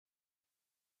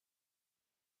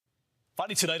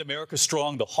Finally tonight, America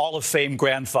Strong, the Hall of Fame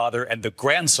grandfather and the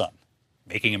grandson,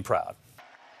 making him proud.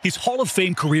 His Hall of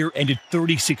Fame career ended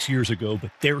 36 years ago, but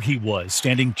there he was,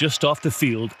 standing just off the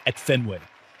field at Fenway.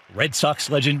 Red Sox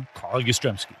legend Carl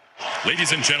Yastrzemski.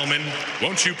 Ladies and gentlemen,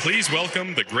 won't you please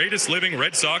welcome the greatest living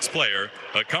Red Sox player,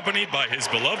 accompanied by his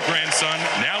beloved grandson,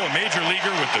 now a major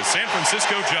leaguer with the San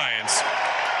Francisco Giants.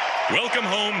 Welcome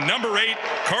home, number 8,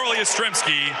 Carl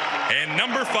Yastrzemski, and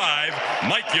number 5,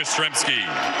 Mike Yastrzemski.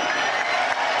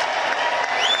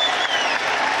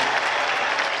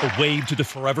 A wave to the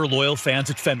forever loyal fans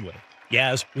at Fenway.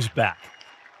 Yaz was back.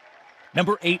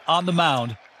 Number 8 on the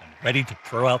mound and ready to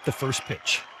throw out the first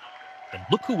pitch. And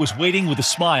look who was waiting with a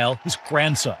smile, his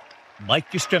grandson,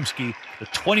 Mike Yastrzemski, the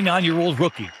 29-year-old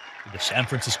rookie with the San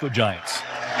Francisco Giants.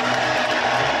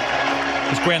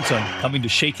 His grandson coming to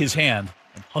shake his hand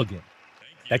and hug him.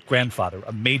 That grandfather,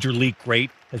 a major league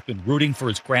great, has been rooting for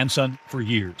his grandson for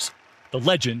years. The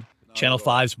legend, Channel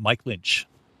 5's Mike Lynch.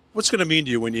 What's going to mean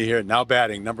to you when you hear now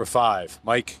batting number 5,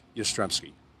 Mike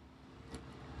Yastrzemski?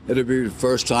 It'll be the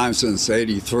first time since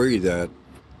 '83 that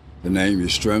the name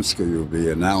Yastrzemski will be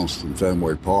announced in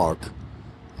Fenway Park.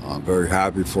 I'm very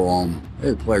happy for him.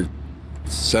 He played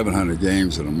 700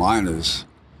 games in the minors.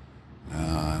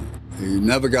 He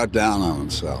never got down on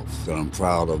himself, and I'm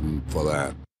proud of him for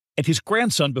that. And his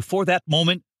grandson, before that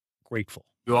moment, grateful.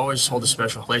 You always hold a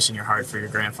special place in your heart for your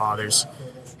grandfathers,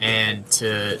 and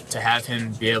to have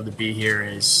him be able to be here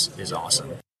is awesome.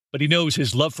 But he knows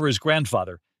his love for his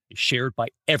grandfather is shared by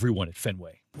everyone at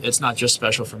Fenway. It's not just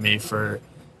special for me, for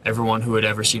everyone who would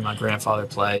ever see my grandfather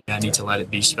play. I need to let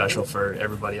it be special for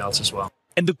everybody else as well.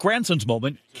 And the grandson's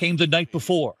moment came the night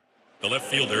before. The left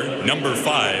fielder, number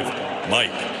 5,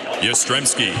 Mike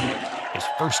Yastrzemski. His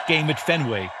first game at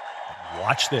Fenway.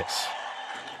 Watch this.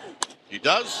 He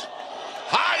does.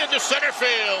 High into center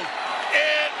field.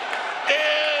 It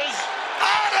is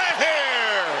out of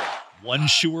here. One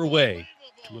sure way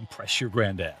to impress your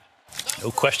granddad.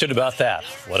 No question about that.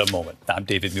 What a moment. I'm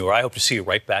David Muir. I hope to see you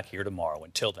right back here tomorrow.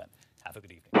 Until then, have a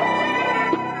good evening.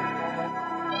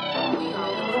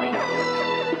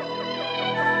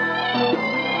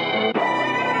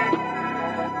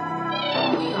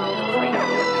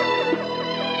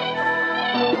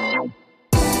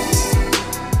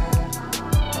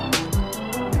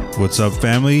 What's up,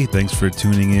 family? Thanks for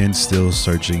tuning in Still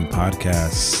Searching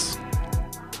Podcasts.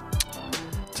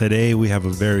 Today we have a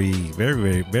very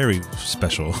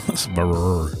special,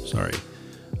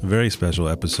 very special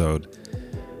episode.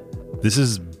 This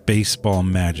is baseball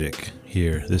magic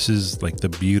here. This is like the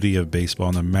beauty of baseball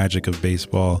and the magic of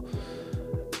baseball.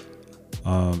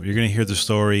 You're going to hear the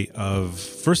story of,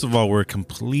 first of all, we're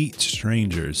complete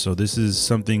strangers. So this is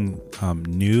something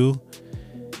new.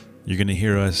 You're going to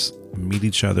hear us meet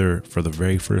each other for the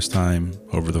very first time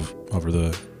over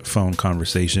the phone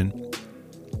conversation.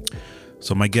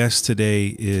 So my guest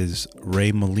today is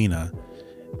Ray Molina,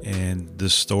 and the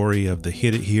story of the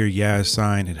Hit It Here Yaz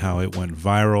sign and how it went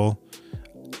viral,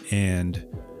 and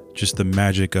just the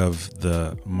magic of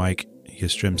the Mike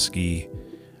Yastrzemski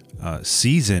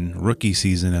rookie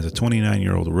season as a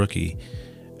 29-year-old rookie,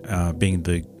 being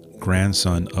the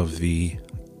grandson of the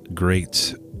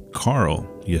great Carl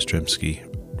Yastrzemski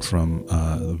from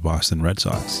the Boston Red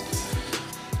Sox.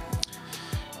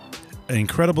 An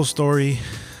incredible story.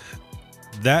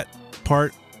 That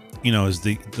part, is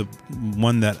the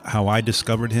one that how I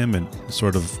discovered him and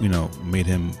sort of, made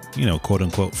him, quote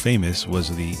unquote famous,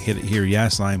 was the Hit It Here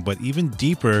Yaz line. But even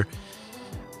deeper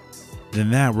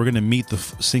than that, we're going to meet the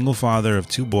single father of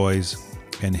 2 boys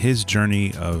and his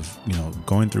journey of,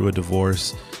 going through a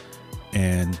divorce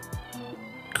and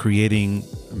creating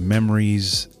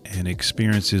memories and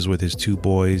experiences with his 2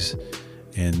 boys.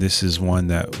 And this is one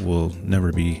that will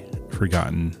never be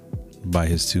forgotten by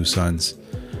his 2 sons.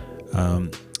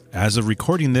 As of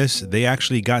recording this, they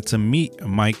actually got to meet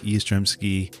Mike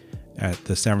Yastrzemski at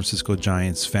the San Francisco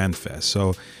Giants Fan Fest.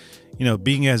 So,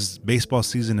 being as baseball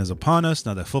season is upon us,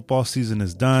 now that football season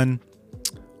is done,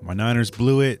 my Niners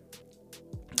blew it.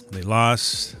 They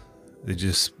lost. They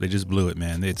just blew it,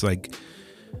 man. It's like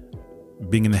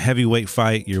being in a heavyweight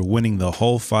fight, you're winning the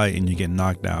whole fight and you get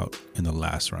knocked out in the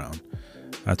last round.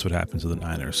 That's what happens to the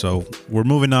Niners. So we're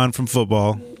moving on from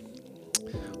football.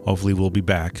 Hopefully we'll be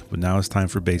back, but now it's time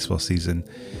for baseball season.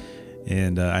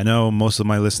 And I know most of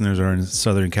my listeners are in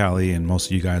Southern Cali and most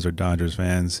of you guys are Dodgers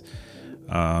fans.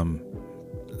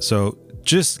 So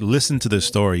just listen to this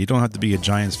story. You don't have to be a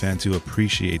Giants fan to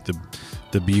appreciate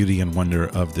the beauty and wonder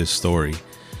of this story.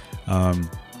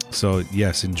 So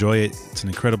yes, enjoy it. It's an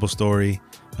incredible story,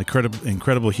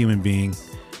 incredible human being,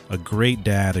 a great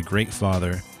dad, a great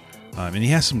father, And he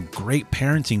has some great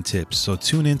parenting tips. So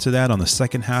tune into that on the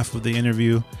second half of the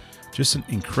interview. Just an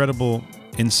incredible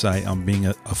insight on being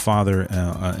a father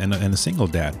and a single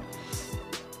dad.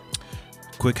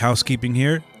 Quick housekeeping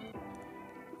here.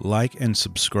 Like and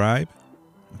subscribe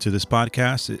to this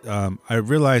podcast. I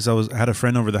realized I had a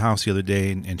friend over the house the other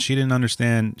day, and she didn't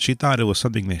understand. She thought it was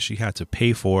something that she had to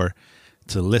pay for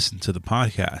to listen to the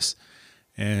podcast.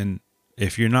 And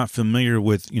if you're not familiar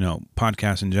with,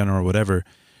 podcasts in general or whatever,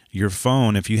 your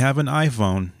phone, if you have an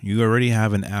iPhone, you already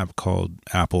have an app called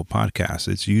Apple Podcasts.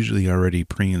 It's usually already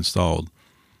pre-installed.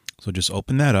 So just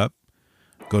open that up,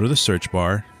 go to the search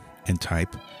bar, and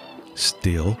type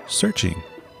 "Still Searching,"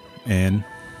 and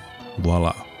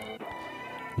voila,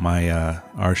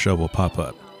 our show will pop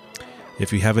up.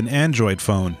 If you have an Android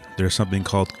phone, there's something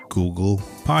called Google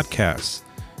Podcasts.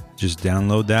 Just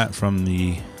download that from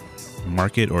the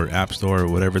Market or App Store or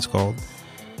whatever it's called,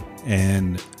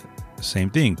 and same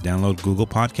thing, download Google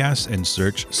Podcasts and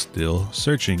search "Still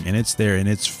Searching," and it's there, and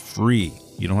it's free.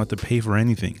 You don't have to pay for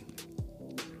anything.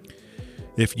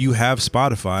 If you have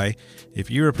Spotify,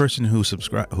 if you're a person who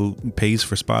pays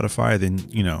for Spotify, then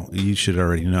you should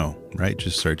already know, right?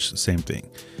 Just search the same thing,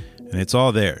 and it's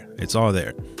all there. It's all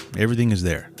there. Everything is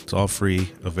there. It's all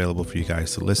free, available for you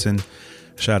guys to listen.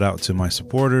 Shout out to my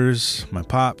supporters, my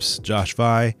pops, Josh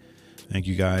Vi. Thank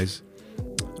you guys.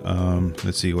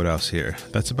 Let's see what else here.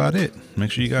 That's about it.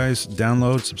 Make sure you guys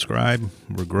download, subscribe.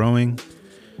 We're growing.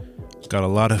 Got a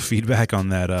lot of feedback on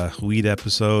that weed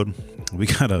episode. We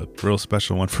got a real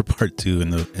special one for part 2 in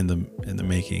the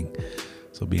making.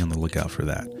 So be on the lookout for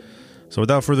that. So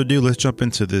without further ado, let's jump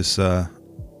into this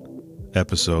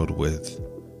episode with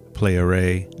Playa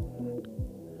Ray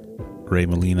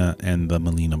Molina, and the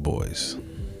Molina Boys.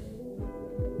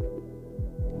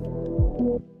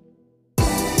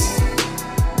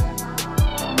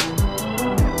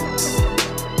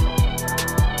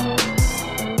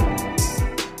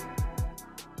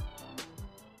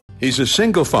 He's a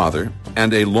single father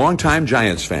and a longtime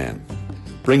Giants fan.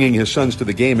 Bringing his sons to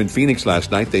the game in Phoenix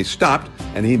last night, they stopped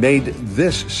and he made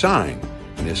this sign.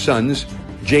 And his sons,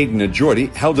 Jaden and Jordy,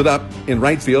 held it up in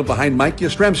right field behind Mike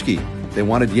Yastrzemski. They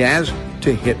wanted Yaz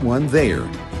to hit one there.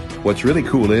 What's really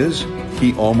cool is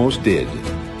he almost did.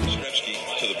 Yastrzemski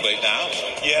to the plate now.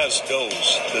 Yaz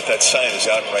knows that sign is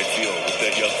out in right field with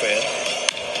that young fan.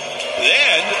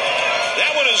 Then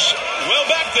that one is well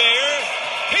back there.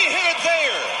 He hit it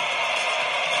there.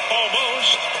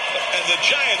 Almost. And the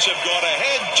Giants have gone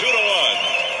ahead 2-1.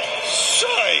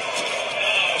 Psyched.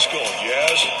 Let's go,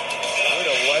 Yaz. Way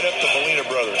to light up the Molina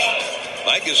brothers.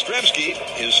 Mike Yastrzemski,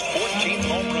 his 14th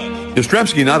home run.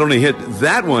 Yastrzemski not only hit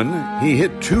that one, he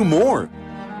hit 2 more.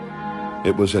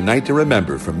 It was a night to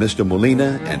remember for Mr.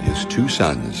 Molina and his 2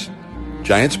 sons.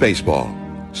 Giants baseball.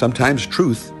 Sometimes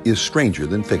truth is stranger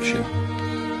than fiction.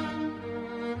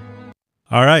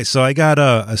 All right, so I got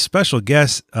a special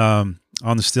guest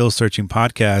on the Still Searching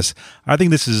podcast. I think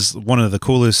this is one of the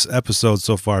coolest episodes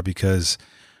so far because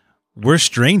we're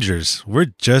strangers.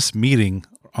 We're just meeting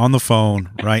on the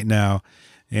phone right now.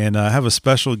 And I have a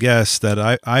special guest that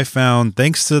I found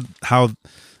thanks to how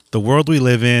the world we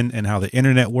live in and how the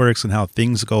internet works and how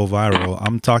things go viral.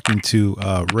 I'm talking to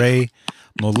Ray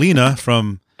Molina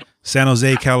from San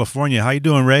Jose, California. How you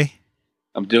doing, Ray?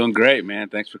 I'm doing great, man.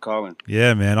 Thanks for calling.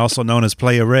 Yeah, man. Also known as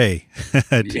Playa Ray.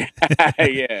 Yeah.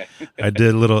 I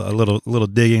did a little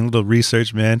digging, a little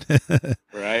research, man.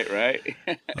 Right.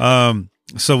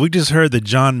 So we just heard the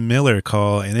John Miller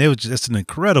call, and it was just an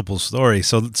incredible story.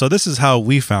 So this is how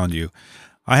we found you.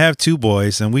 I have 2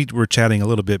 boys, and we were chatting a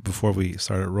little bit before we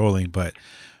started rolling, but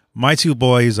my 2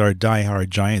 boys are diehard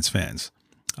Giants fans.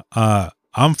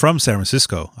 I'm from San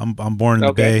Francisco. I'm born in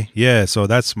the Bay. Yeah, so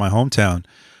that's my hometown.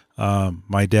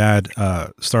 My dad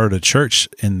started a church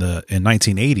in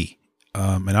 1980,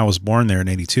 and I was born there in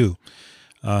 82.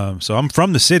 So I'm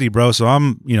from the city, bro. So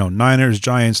I'm Niners,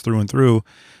 Giants through and through.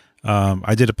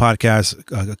 I did a podcast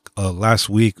last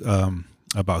week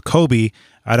about Kobe.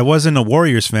 I wasn't a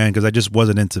Warriors fan because I just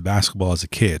wasn't into basketball as a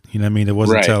kid. You know what I mean? It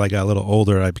wasn't until I got a little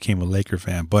older I became a Laker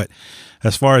fan. But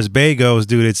as far as Bay goes,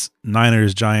 dude, it's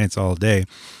Niners, Giants all day.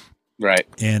 Right.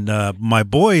 And my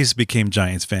boys became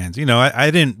Giants fans.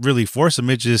 I didn't really force them.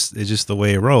 It's just the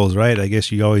way it rolls, right? I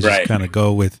guess you always just kind of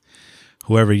go with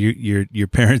whoever your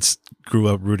parents grew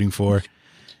up rooting for.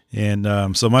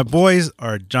 And so my boys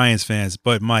are Giants fans,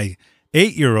 but my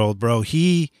 8-year-old, bro,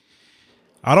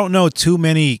 I don't know too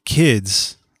many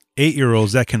kids,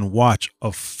 8-year-olds that can watch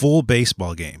a full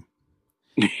baseball game.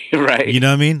 Right. You know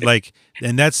what I mean? Like,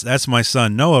 and that's my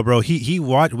son Noah, bro. We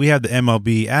have the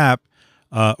MLB app,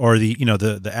 or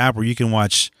the app where you can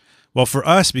watch Well, for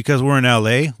us, because we're in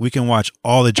LA, we can watch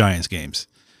all the Giants games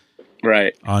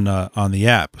Right. on the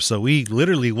app. So we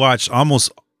literally watched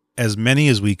almost as many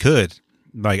as we could.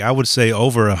 Like I would say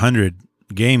over 100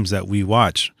 games that we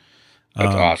watch.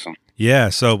 That's awesome. Yeah.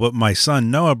 So, but my son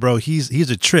Noah, bro,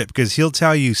 he's a trip because he'll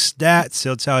tell you stats.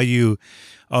 He'll tell you,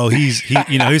 oh, he's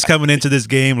coming into this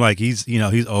game like he's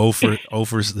 0 for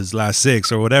his last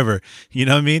 6 or whatever. You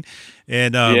know what I mean?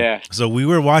 And so we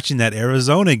were watching that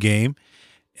Arizona game,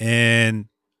 and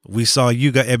we saw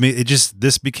you guys. I mean,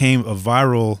 this became a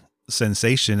viral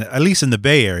sensation, at least in the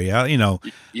Bay Area.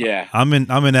 Yeah. I'm in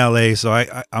LA, so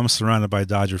I'm surrounded by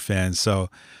Dodger fans. So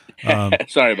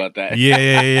sorry about that.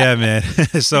 yeah, man.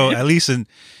 So at least in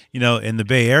the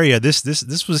Bay Area,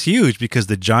 this was huge because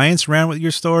the Giants ran with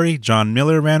your story, John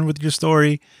Miller ran with your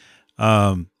story,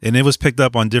 and it was picked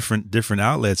up on different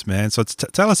outlets, man. So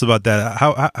tell us about that.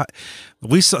 How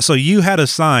we saw? So you had a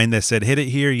sign that said "Hit it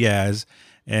here, Yaz,"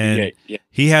 and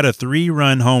he had a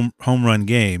 3-run home run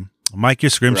game. Mike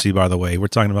Yastrzemski, by the way, we're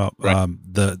talking about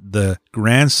the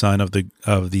grandson of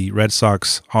the Red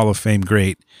Sox Hall of Fame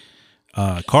great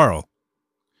Carl.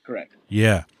 Correct.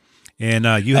 Yeah. And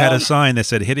you had a sign that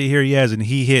said "Hit it here, Yaz," and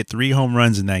he hit 3 home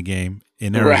runs in that game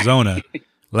in Arizona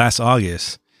last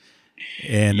August.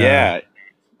 And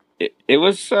it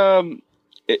was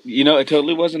it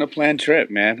totally wasn't a planned trip,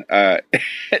 man.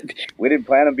 We didn't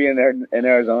plan on being there in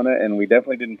Arizona, and we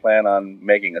definitely didn't plan on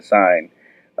making a sign.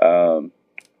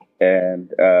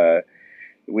 And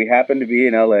we happened to be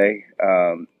in LA.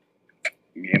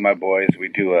 Me and my boys, we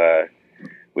do a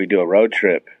road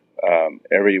trip.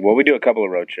 We do a couple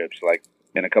of road trips. Like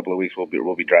in a couple of weeks,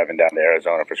 we'll be driving down to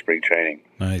Arizona for spring training.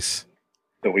 Nice.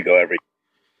 So we go every.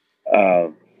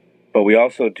 But we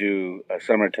also do a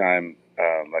summertime,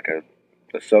 like a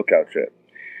SoCal trip,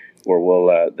 where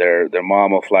we'll their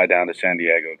mom will fly down to San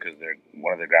Diego because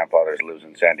one of their grandfathers lives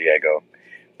in San Diego,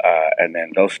 and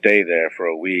then they'll stay there for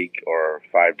a week or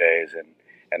 5 days,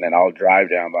 and then I'll drive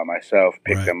down by myself,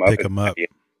 pick them up.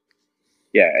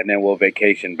 Yeah, and then we'll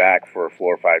vacation back for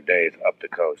 4 or 5 days up the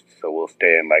coast. So we'll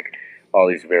stay in like all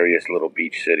these various little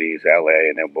beach cities, LA,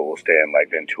 and then we'll stay in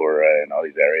like Ventura and all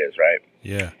these areas, right?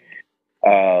 Yeah.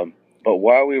 But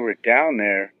while we were down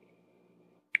there,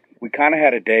 we kind of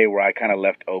had a day where I kind of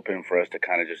left open for us to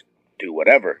kind of just do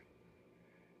whatever.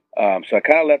 So I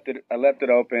kind of left it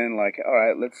open, like, all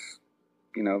right, let's,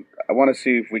 I want to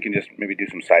see if we can just maybe do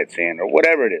some sightseeing or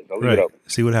whatever it is. I'll leave it open.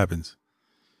 See what happens.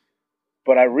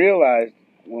 But I realized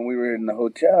when we were in the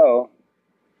hotel,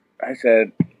 I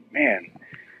said, man,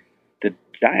 the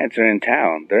Giants are in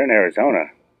town. They're in Arizona.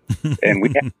 And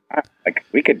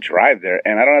we could drive there,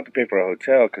 and I don't have to pay for a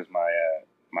hotel because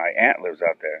my aunt lives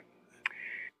out there,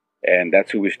 and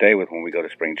that's who we stay with when we go to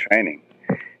spring training.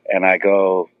 And I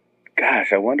go,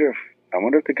 gosh, I wonder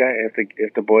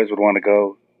if the boys would want to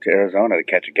go to Arizona to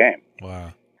catch a game.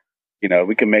 Wow.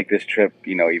 We can make this trip,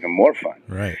 even more fun.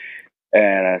 Right.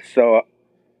 And so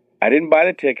I didn't buy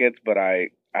the tickets, but I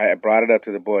brought it up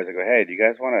to the boys. I go, hey, do you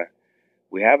guys want to?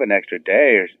 We have an extra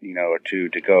day or two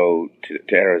to go to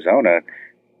Arizona.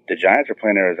 The Giants are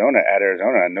playing Arizona at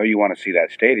Arizona. I know you want to see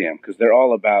that stadium because they're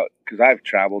all about. Because I've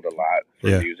traveled a lot for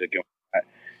music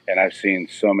and I've seen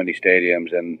so many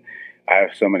stadiums and I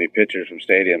have so many pictures from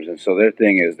stadiums. And so their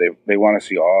thing is they want to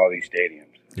see all these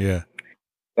stadiums. Yeah.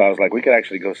 So I was like, we could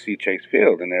actually go see Chase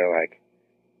Field, and they're like,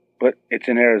 but it's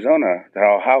in Arizona.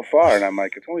 How far? And I'm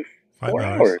like, it's only 4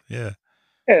 hours. Yeah.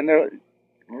 And they're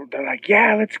like,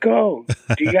 yeah, let's go.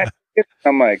 Do you got tickets?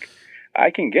 I'm like,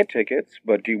 I can get tickets,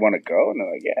 but do you want to go? And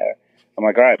they're like, yeah. I'm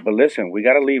like, all right, but listen, we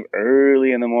got to leave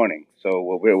early in the morning. So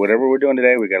whatever we're doing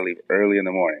today, we got to leave early in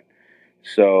the morning.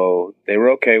 So they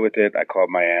were okay with it. I called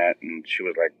my aunt, and she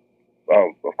was like,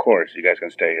 oh, of course, you guys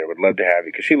can stay here. Would love to have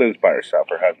you, because she lives by herself.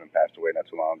 Her husband passed away not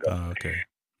too long ago. Oh, okay.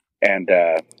 And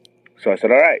so I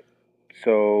said, all right.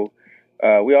 So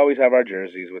we always have our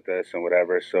jerseys with us and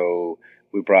whatever. So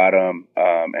we brought them,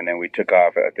 and then we took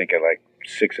off, I think, at like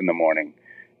 6 in the morning,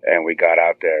 and we got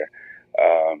out there.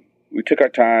 We took our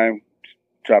time,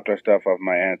 dropped our stuff off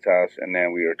my aunt's house, and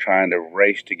then we were trying to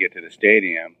race to get to the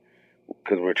stadium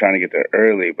because we were trying to get there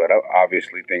early, but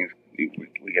obviously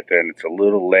we get there and it's a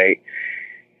little late.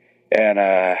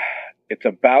 And it's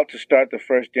about to start the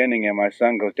first inning, and my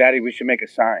son goes, Daddy, we should make a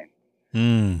sign.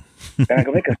 And I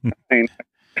go, make a sign?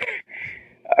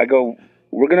 I go,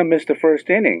 we're going to miss the first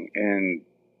inning. And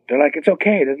they're like, it's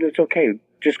okay.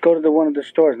 Just go to one of the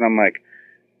stores. And I'm like,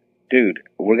 dude,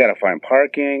 we got to find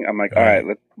parking. I'm like, all right,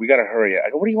 we got to hurry. I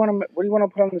go, what do you want to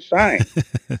put on the sign?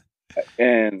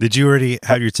 And did you already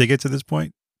have your tickets at this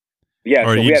point? Yeah.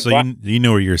 Or you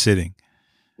know where you're sitting.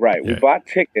 Right. Yeah. We bought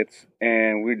tickets,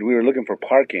 and we were looking for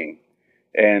parking.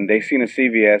 and they seen a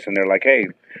CVS, and they're like, "Hey,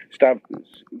 stop,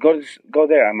 go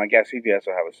there." I'm like, "Yeah, CVS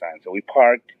will have a sign." So we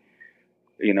parked,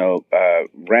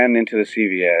 ran into the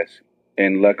CVS,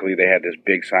 and luckily they had this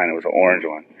big sign. It was an orange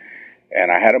one,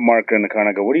 and I had a marker in the car, and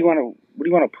I go, "What do you want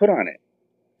to put on it?"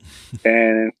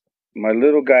 And my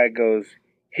little guy goes,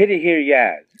 "Hit it here,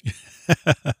 Yaz."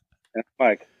 And I'm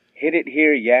like, "Hit it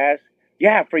here, Yaz?"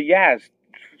 "Yeah, for Yaz,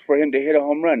 for him to hit a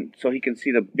home run so he can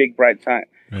see the big bright sign."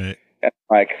 Right. And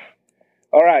I'm like,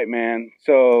 "All right, man."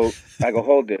 So I go,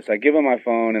 "Hold this." I give him my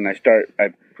phone, and I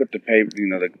put the paper,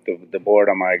 the board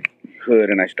on my hood,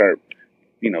 and I start,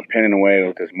 penning away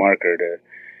with this marker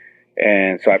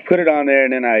and so I put it on there,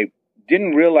 and then I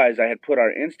didn't realize I had put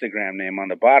our Instagram name on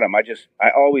the bottom. I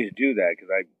always do that because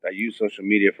I use social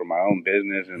media for my own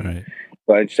business, and Right.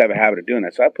 so I just have a habit of doing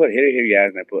that. So I put "Hit It Here, Yaz,"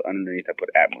 and I put underneath, I put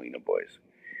 @Molina Boys.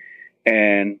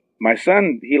 And my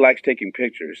son, he likes taking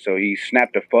pictures, so he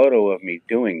snapped a photo of me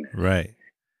doing this. Right.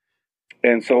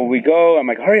 And so we go, I'm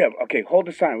like, "Hurry up. Okay, hold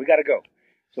the sign. We got to go."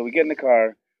 So we get in the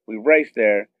car, we race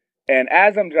there. And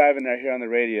as I'm driving there, I hear on the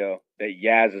radio that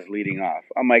Yaz is leading off.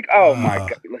 I'm like, oh my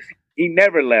God. Listen, he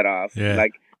never let off. Yeah.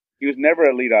 Like, he was never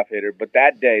a leadoff hitter, but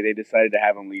that day they decided to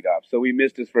have him lead off. So we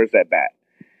missed his first at bat.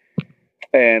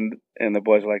 And the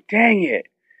boys were like, "Dang it."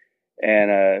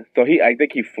 And so I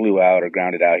think he flew out or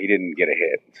grounded out. He didn't get a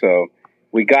hit. So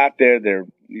we got there.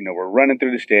 We're running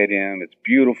through the stadium. It's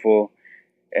beautiful.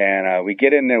 And we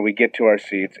get in there, we get to our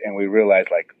seats, and we realize,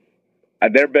 like,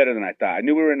 they're better than I thought. I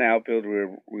knew we were in the outfield,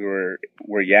 we were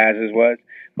where Yaz's was,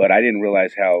 but I didn't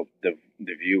realize how the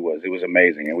view was. It was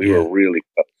amazing, and we were really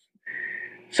close.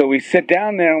 So we sit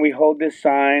down there, and we hold this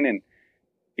sign, and,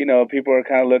 people are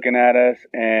kind of looking at us,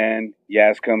 and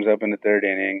Yaz comes up in the third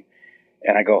inning,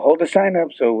 and I go, "Hold the sign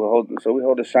up." So we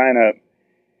hold the sign up,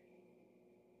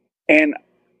 and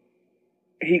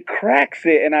he cracks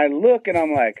it, and I look, and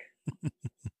I'm like,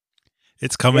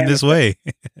 it's coming this way.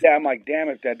 Yeah, I'm like, damn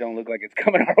if that don't look like it's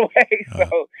coming our way.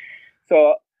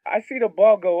 So I see the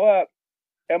ball go up,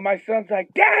 and my son's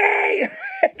like, "Daddy!"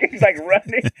 He's like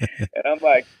running, and I'm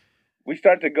like, we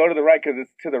start to go to the right because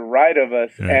it's to the right of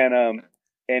us,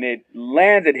 and it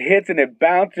lands, it hits, and it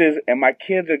bounces, and my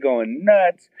kids are going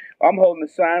nuts. I'm holding the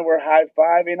sign, we're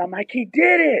high-fiving. I'm like, "He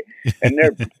did it!" And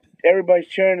everybody's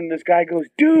cheering, and this guy goes,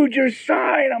 "Dude, your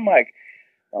sign!" I'm like,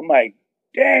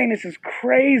 "Dang, this is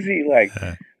crazy!" Like,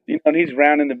 and he's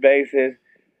rounding the bases,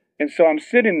 and so I'm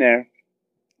sitting there,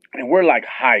 and we're like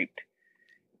hyped,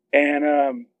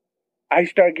 and I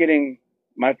start getting,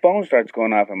 my phone starts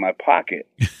going off in my pocket,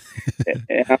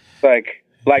 and I'm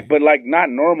but not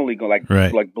normally go like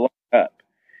blowing up,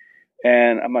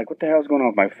 and I'm like, "What the hell's going on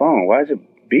with my phone? Why is it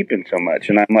beeping so much?"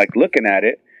 And I'm like looking at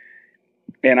it,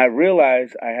 and I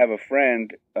realize I have a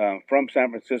friend from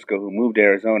San Francisco who moved to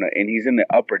Arizona, and he's in the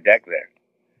upper deck there.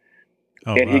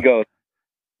 Oh, and wow.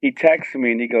 he texts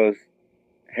me, and he goes,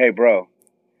 "Hey, bro,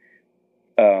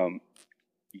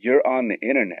 you're on the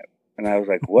internet." And I was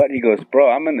like, "What?" He goes, "Bro,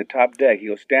 I'm in the top deck." He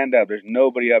goes, "Stand up. There's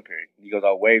nobody up here." He goes,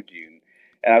 "I'll wave to you."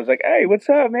 And I was like, "Hey, what's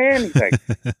up, man?" He's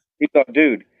like,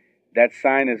 "Dude, that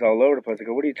sign is all over the place." I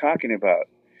go, "What are you talking about?"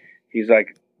 He's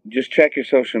like, "Just check your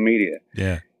social media."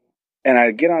 Yeah. And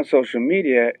I get on social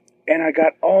media, and I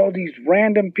got all these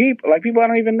random people, like people I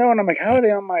don't even know. And I'm like, "How are they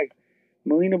on my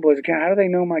Molina Boys account? How do they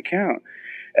know my account?"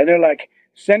 And they're like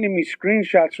sending me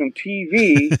screenshots from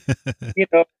TV,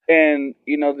 and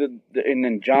and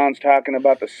then John's talking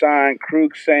about the sign,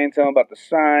 Krug's saying something about the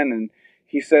sign, and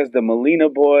he says the Molina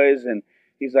Boys, and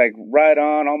he's like, "Right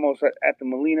on, almost at the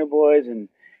Molina Boys," and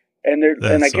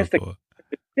I guess they're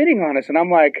sitting on us, and I'm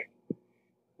like,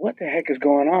 "What the heck is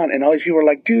going on?" And all these people are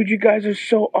like, "Dude, you guys are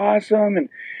so awesome," and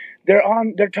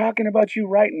they're talking about you,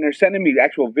 right? And they're sending me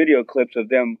actual video clips of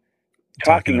them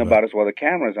talking about us while the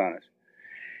camera's on us.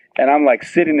 And I'm like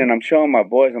sitting there, and I'm showing my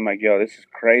boys, I'm like, "Yo, this is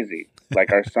crazy."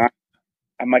 Like our sign,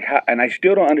 I'm like, how? And I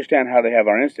still don't understand how they have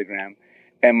our Instagram.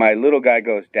 And my little guy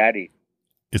goes, "Daddy,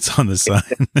 it's on the sign."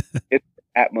 It's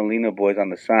 @Molina Boys on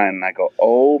the sign. And I go,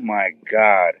 "Oh my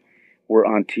God, we're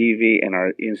on TV, and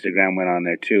our Instagram went on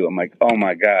there too." I'm like, "Oh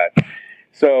my God."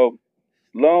 So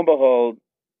lo and behold,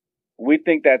 we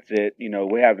think that's it.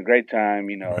 We're having a great time.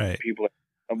 Right. People,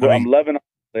 I'm loving all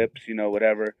the clips,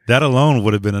 whatever. That alone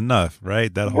would have been enough,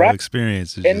 right? That whole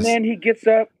experience is and then he gets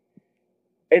up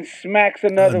and smacks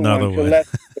another one to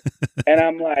left. And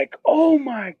I'm like, "Oh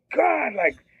my God."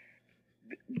 Like,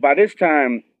 by this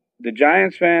time, the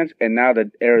Giants fans and now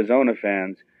the Arizona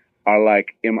fans are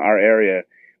like, in our area,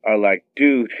 are like,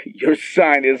 "Dude, your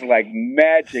sign is like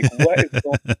magic. What is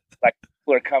going on?" Like,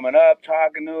 people are coming up,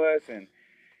 talking to us. And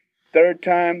third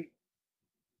time,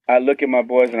 I look at my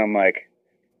boys, and I'm like,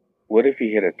 "What if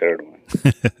he hit a third one?"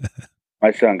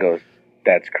 My son goes,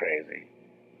 "That's crazy.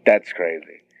 That's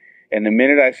crazy." And the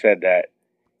minute I said that,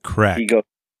 Crack. he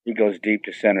goes deep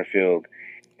to center field,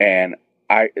 and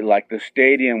the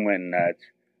stadium went nuts.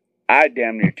 I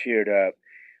damn near teared up.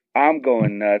 I'm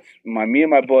going nuts. Me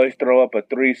and my boys throw up a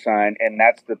 3 sign, and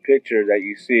that's the picture that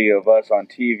you see of us on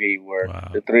TV where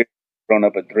the 3 thrown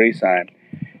up a 3 sign.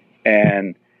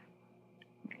 And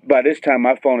by this time,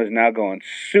 my phone is now going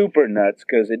super nuts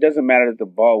because it doesn't matter that the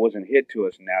ball wasn't hit to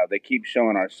us now. They keep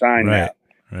showing our sign now.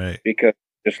 Right. Because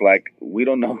just like, we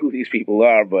don't know who these people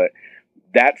are, but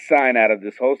that sign out of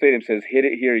this whole stadium says, "Hit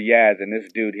it here, Yaz," and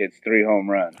this dude hits 3 home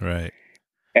runs. Right.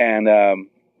 And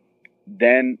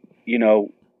then,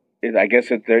 I guess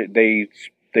they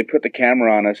put the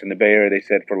camera on us in the Bay Area, they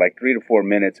said, for like 3 to 4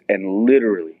 minutes, and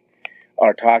literally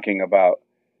are talking about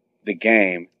the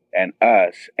game and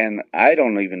us. And I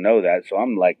don't even know that, so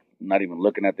I'm like not even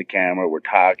looking at the camera. We're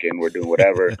talking, we're doing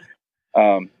whatever.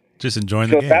 Just enjoying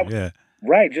the game,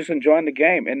 Right, just enjoying the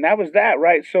game. And that was that,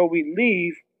 right? So we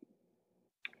leave,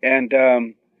 and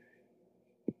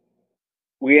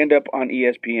we end up on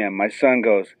ESPN. My son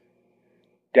goes,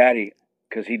 "Daddy,"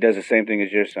 because he does the same thing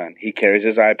as your son. He carries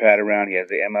his iPad around. He has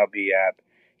the MLB app.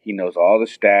 He knows all the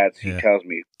stats. He tells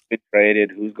me who's traded,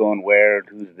 who's going where,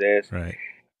 who's this. Right.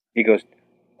 He goes,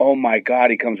 "Oh, my God."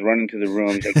 He comes running to the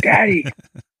room. He's like, "Daddy,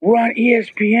 we're on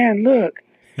ESPN. Look."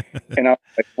 And I'm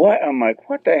like, "What?" I'm like,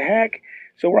 "What the heck?"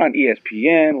 So we're on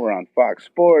ESPN. We're on Fox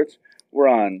Sports. We're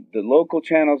on the local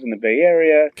channels in the Bay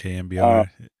Area.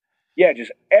 KMBR. Yeah,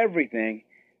 just everything.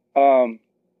 And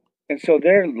so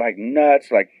they're like nuts.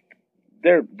 Like,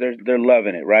 they're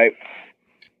loving it, right?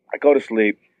 I go to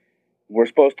sleep. We're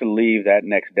supposed to leave that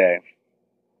next day.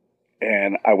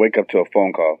 And I wake up to a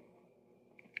phone call.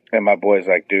 And my boy's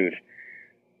like, "Dude,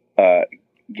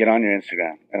 get on your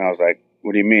Instagram." And I was like,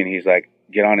 "What do you mean?" He's like,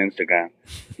 "Get on Instagram."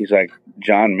 He's like,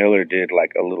 "John Miller did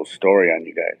like a little story on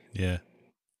you guys." Yeah.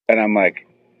 And I'm like,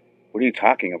 "What are you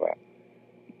talking about?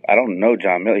 I don't know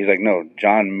John Miller." He's like, "No,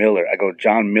 John Miller." I go,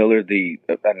 "John Miller, the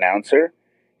announcer?"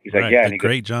 He's like, "Yeah." The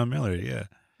great John Miller, yeah.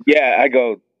 Yeah, I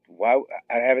go, "Why?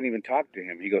 I haven't even talked to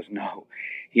him." He goes, "No,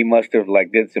 he must have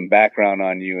like did some background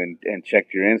on you and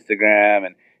checked your Instagram."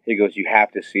 And he goes, "You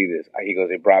have to see this." He goes,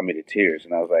 "It brought me to tears."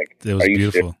 And I was like, "It was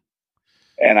beautiful."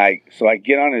 And I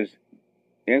get on his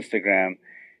Instagram,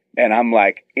 and I'm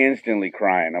like instantly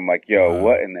crying. I'm like, "Yo,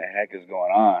 what in the heck is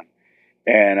going on?"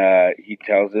 And he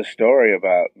tells this story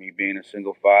about me being a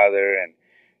single father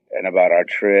and about our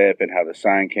trip and how the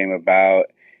sign came about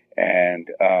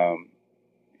and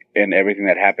everything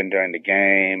that happened during the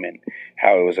game and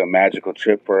how it was a magical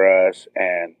trip for us.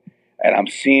 And I'm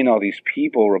seeing all these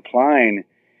people replying,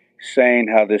 saying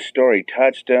how this story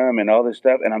touched them and all this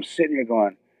stuff. And I'm sitting here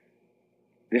going,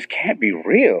 this can't be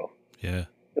real. Yeah.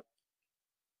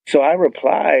 So I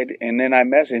replied, and then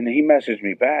and he messaged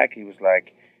me back. He was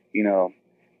like,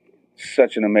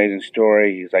 such an amazing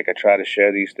story. He's like, I try to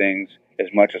share these things as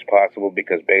much as possible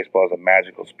because baseball is a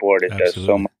magical sport. It does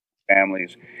so much for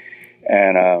families.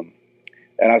 And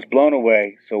I was blown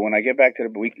away. So when I get back to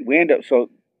we end up, so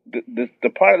the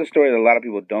part of the story that a lot of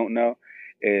people don't know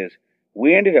is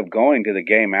we ended up going to the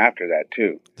game after that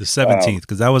too. The 17th,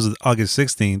 because that was August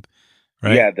 16th,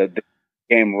 right? Yeah, the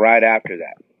game right after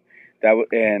that.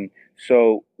 And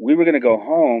so we were going to go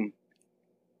home,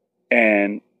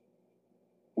 and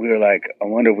we were like, I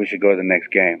wonder if we should go to the next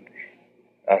game.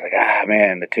 I was like,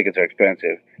 man, the tickets are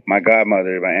expensive. My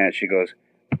godmother, my aunt, she goes,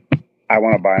 I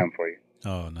want to buy them for you.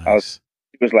 Oh, nice.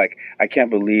 She was like, I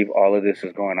can't believe all of this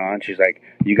is going on. She's like,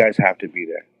 you guys have to be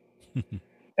there.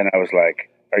 And I was like,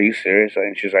 are you serious?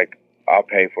 And she's like, I'll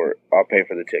pay for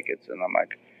the tickets. And I'm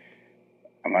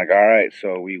like, all right.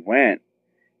 So we went,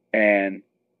 and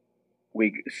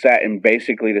we sat in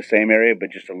basically the same area,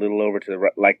 but just a little over to the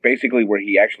right, like basically where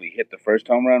he actually hit the first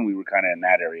home run. We were kind of in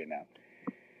that area now.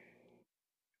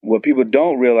 What people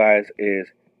don't realize is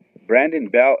Brandon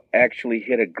Belt actually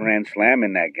hit a grand slam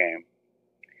in that game.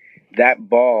 That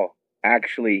ball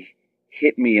actually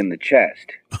hit me in the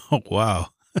chest. Oh, wow.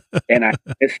 And I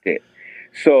missed it.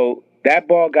 So that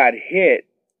ball got hit.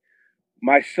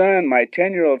 My son, my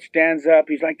 10-year-old, stands up.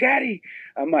 He's like, Daddy.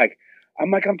 I'm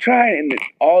trying. And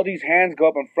all these hands go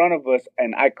up in front of us,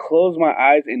 and I close my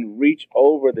eyes and reach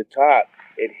over the top.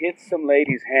 It hits some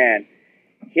lady's hand,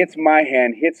 hits my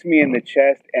hand, hits me in the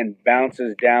chest, and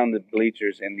bounces down the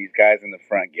bleachers, and these guys in the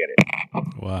front get it.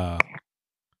 Wow.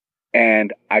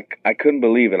 And I couldn't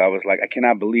believe it. I was like, I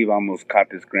cannot believe I almost caught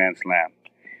this grand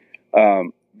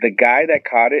slam. The guy that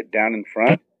caught it down in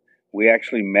front, we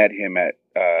actually met him at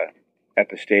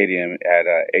the stadium at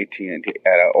AT&T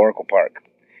at Oracle Park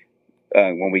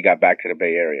when we got back to the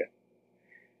Bay Area.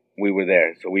 we were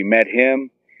there. So we met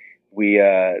him.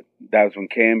 That was when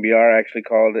KMBR actually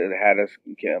called it. It had us,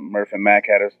 Murph and Mac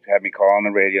had me call on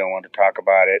the radio and wanted to talk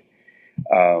about it.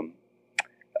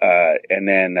 And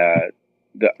then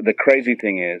the crazy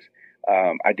thing is,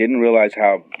 I didn't realize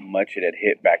how much it had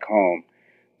hit back home.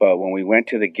 But when we went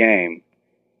to the game,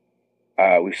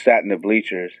 we sat in the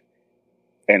bleachers,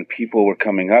 and people were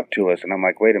coming up to us, and I'm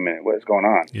like, wait a minute, what is going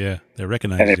on? Yeah, they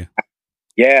recognized you.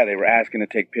 Yeah, they were asking to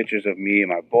take pictures of me and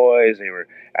my boys. They were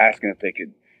asking if they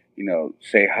could,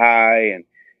 say hi.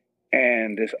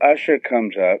 And this usher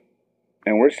comes up,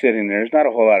 and we're sitting there. There's not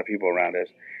a whole lot of people around us.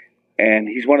 And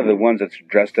he's one of the ones that's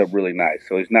dressed up really nice.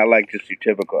 So he's not like just your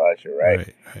typical usher,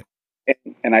 right?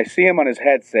 And I see him on his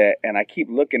headset, and I keep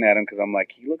looking at him because I'm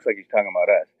like, he looks like he's talking about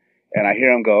us. And I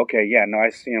hear him go, okay, yeah, no, I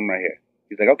see him right here.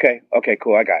 He's like, okay,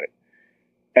 cool, I got it.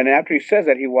 And after he says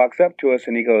that, he walks up to us,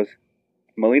 and he goes,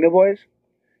 Molina boys?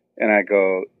 And I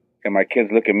go, and my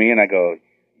kids look at me, and I go,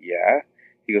 yeah.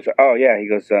 He goes, oh, yeah. He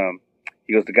goes,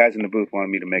 the guys in the booth wanted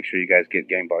me to make sure you guys get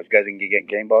game balls. You guys didn't get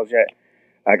game balls yet?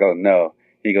 I go, no.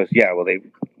 He goes, yeah, well, they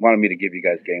wanted me to give you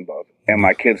guys game balls. And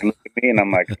my kids look at me, and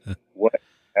I'm like, what the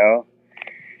hell?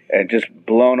 And just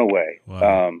blown away.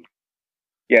 Wow.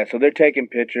 Yeah, so they're taking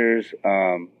pictures.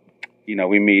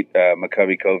 We meet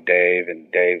McCovey Cove Dave,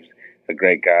 and Dave's a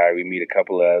great guy. We meet a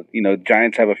couple of,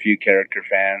 Giants have a few character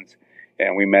fans,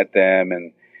 and we met them,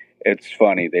 and it's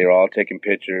funny. They were all taking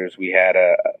pictures. We had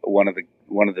one of the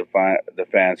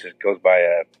fans that goes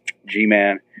by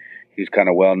G-Man. He's kind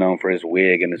of well known for his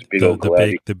wig and his big old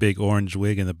glove. The big orange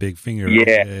wig and the big finger.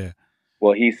 Yeah.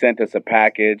 Well, he sent us a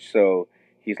package, so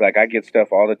he's like, I get stuff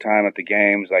all the time at the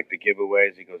games, like the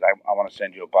giveaways. He goes, I want to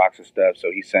send you a box of stuff.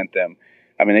 So he sent them.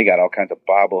 I mean, they got all kinds of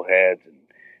bobbleheads and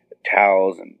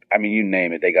towels, and I mean, you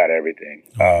name it, they got everything.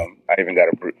 I even got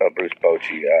a Bruce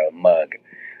Bochy mug.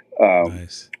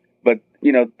 Nice. But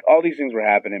all these things were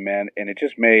happening, man, and it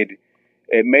just made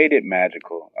it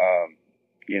magical.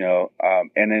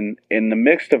 And then in the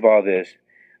midst of all this,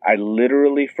 I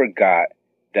literally forgot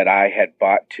that I had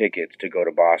bought tickets to go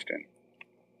to Boston.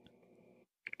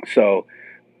 So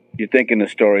you're thinking the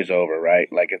story's over,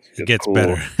 right? Like it gets cool.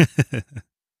 better.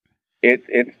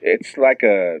 It's like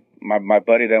my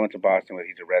buddy that I went to Boston with.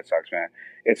 He's a Red Sox fan.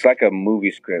 It's like a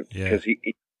movie script because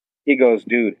he goes,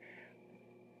 dude,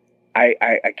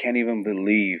 I can't even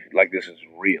believe like this is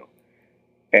real.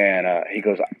 And he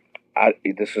goes,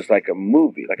 this is like a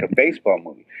movie, like a baseball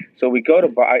movie. So we go to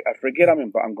I forget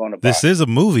I'm going to Boston. This is a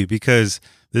movie because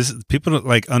people don't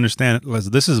like understand.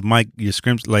 This is Mike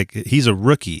Yastrzemski. Like he's a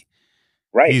rookie,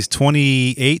 right? He's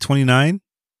 28, 29.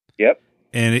 Yep.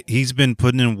 And he's been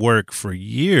putting in work for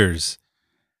years.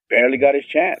 Barely got his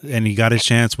chance. And he got his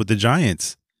chance with the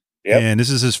Giants. Yep. And this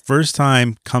is his first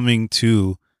time coming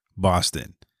to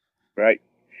Boston. Right.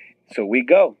 So we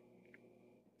go.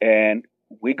 And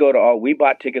we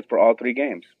bought tickets for all three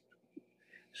games.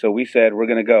 So we said, we're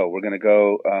going to go. We're going to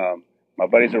go. My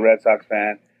buddy's a Red Sox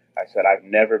fan. I said, I've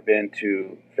never been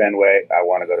to Fenway. I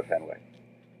want to go to Fenway.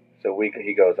 So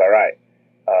he goes, all right.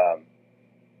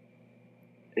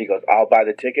 He goes, I'll buy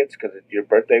the tickets because it's your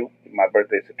birthday. My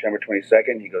birthday is September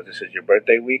 22nd. He goes, this is your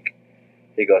birthday week.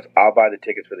 He goes, I'll buy the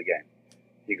tickets for the game.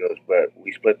 He goes, but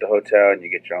we split the hotel and you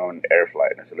get your own air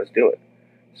flight. And I said, let's do it.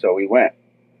 So we went.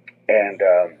 And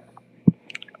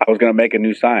I was going to make a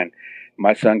new sign.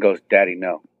 My son goes, Daddy,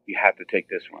 no, you have to take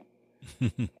this one.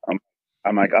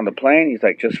 I'm like, on the plane? He's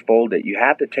like, just fold it. You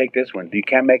have to take this one. You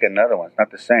can't make another one. It's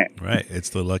not the same. Right. It's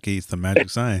the magic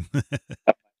sign.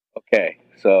 Okay.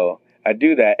 So I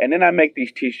do that. And then I make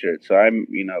these T-shirts. So I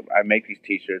make these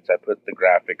T-shirts. I put the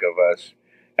graphic of us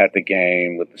at the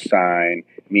game with the sign,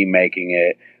 me making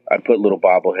it. I put little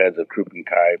bobbleheads of Krupp and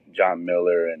Kuip, John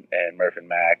Miller, and Murph and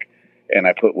Mac. And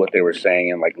I put what they were saying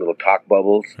in like little talk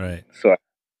bubbles. Right. So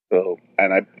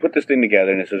I put this thing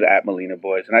together, and this is at Molina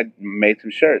Boys, and I made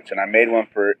some shirts, and I made one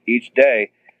for each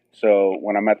day, so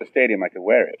when I'm at the stadium, I could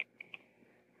wear it.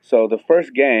 So the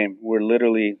first game, we're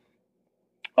literally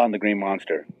on the Green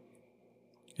Monster.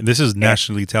 And this is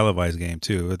nationally televised game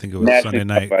too. I think it was Sunday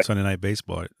night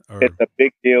baseball. It's a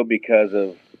big deal because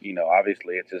of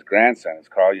obviously it's his grandson. It's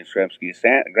Carl Yastrzemski's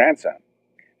grandson.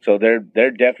 So they're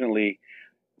definitely.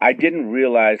 I didn't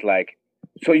realize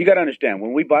so you got to understand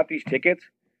when we bought these tickets.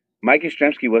 Mike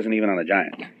Yastrzemski wasn't even on the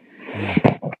Giants.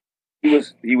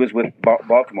 He was with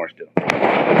Baltimore still.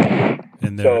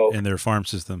 In their farm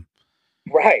system.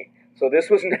 Right. So this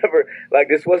was never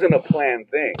this wasn't a planned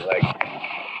thing.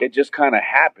 It just kind of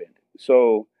happened.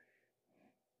 So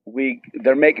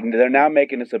they're now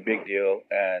making this a big deal,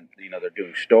 and they're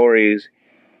doing stories.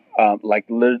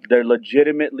 They're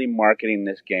legitimately marketing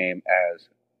this game as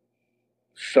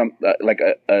some like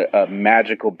a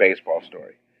magical baseball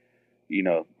story. You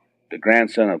know, the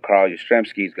grandson of Carl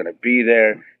Yastrzemski is going to be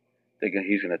there.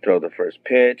 He's going to throw the first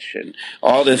pitch and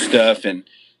all this stuff. And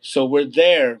so we're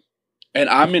there, and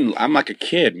I'm like a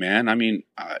kid, man. I mean,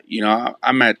 you know,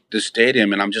 I'm at the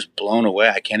stadium and I'm just blown away.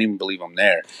 I can't even believe I'm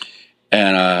there.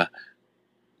 And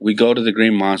we go to the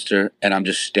Green Monster, and I'm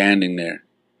just standing there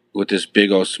with this big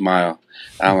old smile.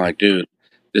 And I'm like, dude,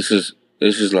 this is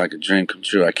like a dream come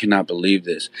true. I cannot believe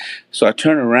this. So I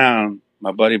turn around.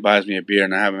 My buddy buys me a beer,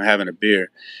 and I'm having a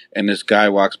beer, and this guy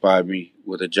walks by me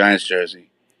with a Giants jersey.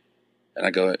 And I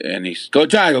go, and he's, go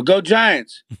Giants, go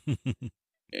Giants. And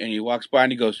he walks by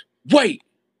and he goes, wait.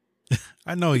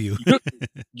 I know you.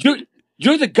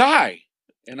 you're the guy.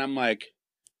 And I'm like,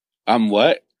 I'm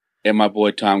what? And my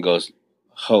boy Tom goes,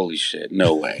 holy shit,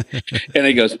 no way. And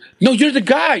he goes, no, you're the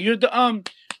guy. You're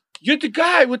the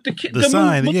guy with the kid. The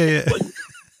sign, yeah.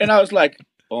 And I was like,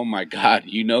 oh my God,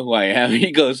 you know who I am?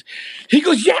 He goes,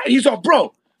 yeah. He's all,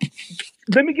 bro,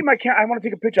 let me get my camera. I want to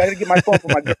take a picture. I got to get my phone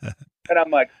from my girl. And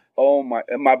I'm like, oh my,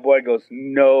 and my boy goes,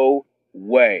 no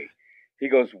way. He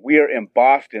goes, we're in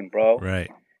Boston, bro. Right.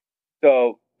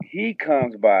 So he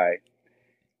comes by,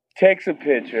 takes a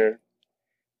picture,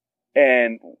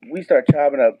 and we start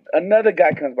chopping up. Another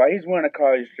guy comes by. He's wearing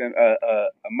a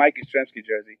Mike Yastrzemski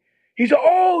jersey. He's like,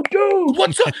 oh, dude,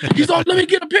 what's up? He's like, let me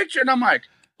get a picture. And I'm like,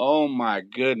 oh my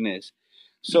goodness.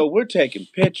 So we're taking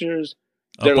pictures.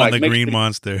 They're up like, on the Green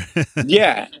Monster.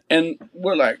 Yeah. And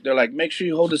they're like, make sure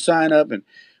you hold the sign up. And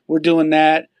we're doing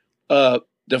that.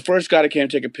 The first guy that came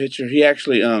to take a picture, he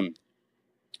actually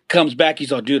comes back.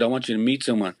 He's all, dude, I want you to meet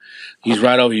someone. He's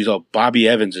right over. He's all, Bobby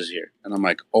Evans is here. And I'm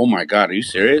like, oh my God, are you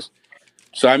serious?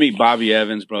 So I meet Bobby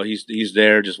Evans, bro. He's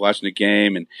there just watching the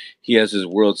game, and he has his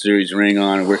World Series ring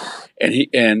on.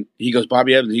 And he goes,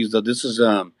 Bobby Evans.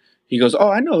 He goes, oh,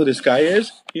 I know who this guy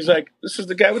is. He's like, this is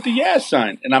the guy with the Yaz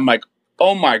sign. And I'm like,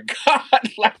 oh my God,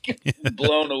 like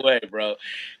blown away, bro,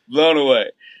 blown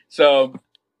away. So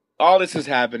all this is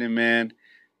happening, man.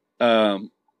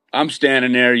 I'm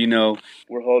standing there, you know,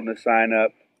 we're holding the sign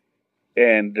up,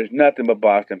 and there's nothing but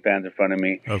Boston fans in front of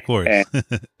me. Of course. And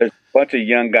there's a bunch of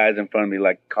young guys in front of me,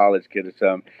 like college kids or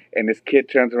something. And this kid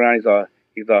turns around,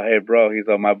 he's all, hey, bro. He's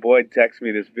all, my boy texts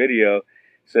me this video,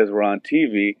 says we're on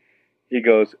TV. He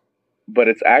goes, but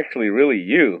it's actually really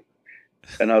you.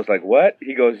 And I was like, what?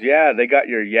 He goes, yeah, they got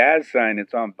your Yaz sign.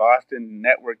 It's on Boston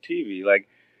Network TV. Like,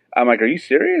 I'm like, are you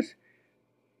serious?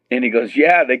 And he goes,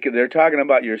 yeah, they're talking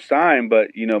about your sign,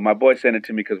 but, you know, my boy sent it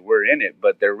to me because we're in it,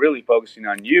 but they're really focusing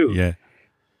on you. Yeah.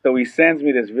 So he sends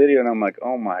me this video, and I'm like,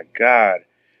 oh, my God.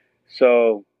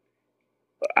 So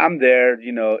I'm there,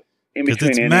 you know, in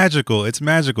between. It's magical. It's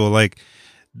magical. Like,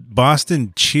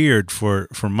 Boston cheered for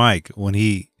Mike when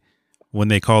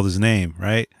they called his name,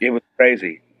 right? It was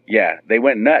crazy. Yeah, they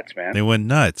went nuts, man. They went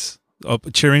nuts,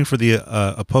 cheering for the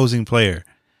opposing player.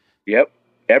 Yep.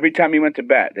 Every time he went to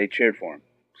bat, they cheered for him.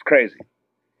 It's crazy.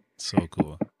 So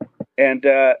cool. And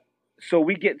so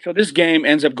this game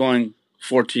ends up going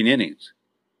 14 innings.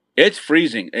 It's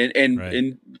freezing.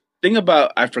 And thing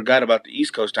about, I forgot about the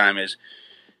East Coast time is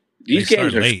these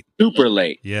games are late. Super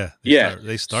late. Yeah.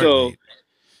 They start late.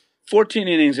 14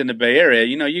 innings in the Bay Area,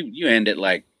 you know, you end at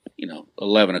like, you know,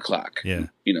 11 o'clock. Yeah.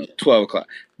 You know, 12 o'clock.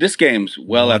 This game's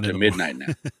well after midnight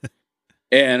now.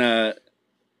 And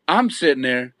I'm sitting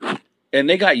there, and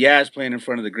they got Yaz playing in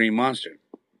front of the Green Monster.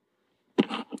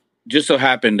 Just so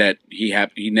happened that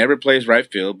he never plays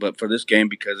right field, but for this game,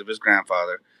 because of his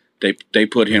grandfather, they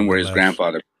put him where his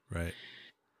grandfather. Right.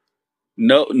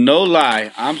 No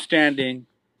lie. I'm standing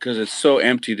because it's so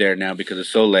empty there now because it's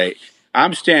so late.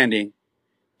 I'm standing,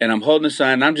 and I'm holding the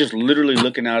sign. And I'm just literally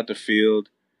looking out at the field.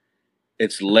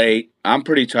 It's late. I'm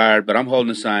pretty tired, but I'm holding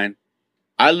the sign.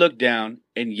 I look down,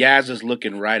 and Yaz is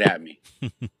looking right at me.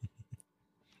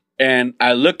 And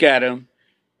I look at him.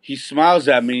 He smiles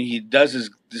at me. He does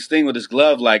this thing with his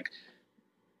glove, like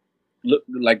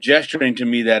gesturing to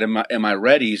me that am I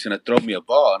ready? He's gonna throw me a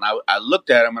ball. And I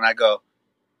looked at him and I go,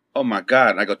 oh my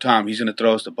God. And I go, Tom, he's gonna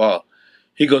throw us the ball.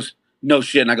 He goes, no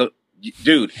shit. And I go,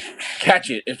 dude, catch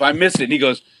it. If I miss it, and he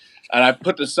goes, and I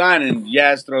put the sign, and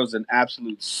Yaz throws an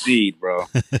absolute seed, bro.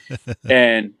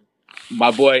 And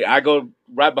my boy, I go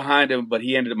right behind him, but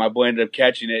my boy ended up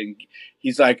catching it, and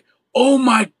he's like, oh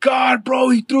my God, bro,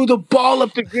 he threw the ball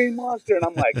up the Green Monster. And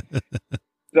I'm like,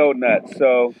 so nuts.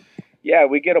 So, yeah,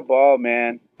 we get a ball,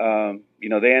 man. You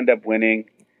know, they end up winning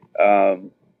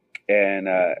and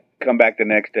come back the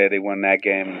next day. They won that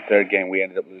game. And the third game, we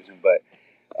ended up losing. But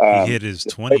he hit his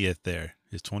 20th there,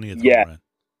 his 20th home run.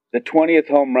 The 20th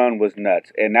home run was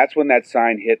nuts. And that's when that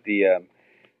sign hit the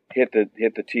hit the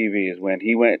TV is when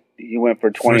he went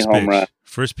for 20 home runs.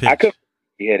 First pitch. I couldn't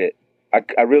hit it.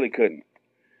 I really couldn't.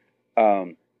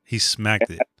 He smacked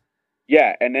it.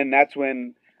 Yeah, and then that's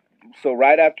when. So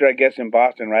right after, I guess in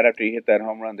Boston, right after he hit that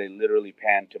home run, they literally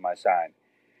panned to my side.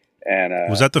 And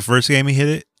was that the first game he hit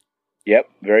it? Yep,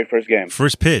 very first game.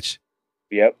 First pitch.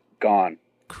 Yep, gone.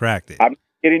 Cracked it. I'm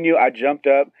kidding you. I jumped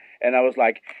up and I was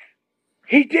like,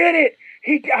 "He did it!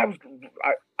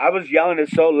 I was yelling it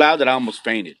so loud that I almost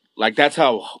fainted. Like that's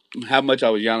how much I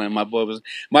was yelling. My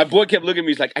boy kept looking at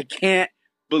me. He's like, "I can't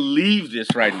believe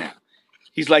this right now."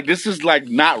 He's like, "This is like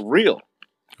not real."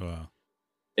 Wow.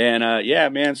 And yeah,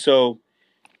 man. So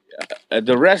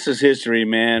the rest is history,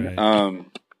 man. Right.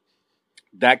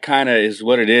 That kind of is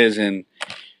what it is, and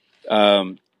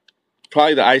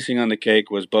probably the icing on the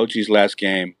cake was Bochy's last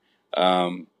game.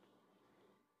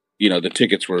 You know, the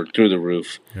tickets were through the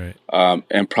roof. Right.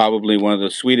 And probably one of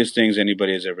the sweetest things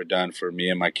anybody has ever done for me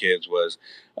and my kids was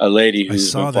a lady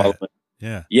who's been following.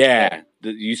 Yeah. Yeah.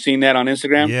 You seen that on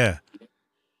Instagram? Yeah.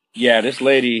 Yeah, this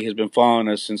lady has been following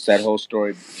us since that whole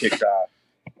story kicked off.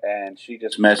 And she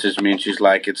just messaged me and she's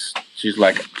like,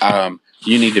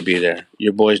 you need to be there.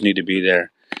 Your boys need to be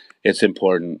there. It's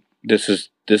important. This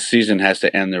season has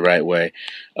to end the right way.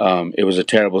 It was a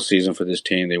terrible season for this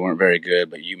team. They weren't very good,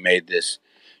 but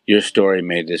your story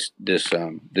made this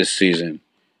season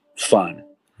fun.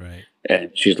 Right.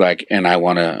 And she's like, and I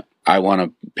wanna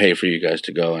pay for you guys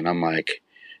to go. And I'm like,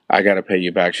 I gotta pay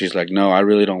you back. She's like, no, I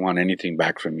really don't want anything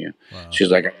back from you. Wow.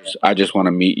 She's like, I just want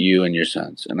to meet you and your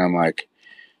sons. And I'm like,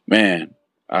 man,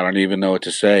 I don't even know what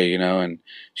to say, you know. And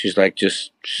she's like,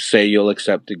 just say you'll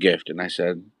accept the gift. And I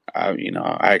said, I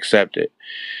accept it.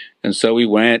 And so we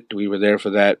went. We were there for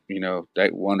that,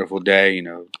 that wonderful day,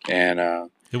 and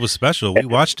it was special. We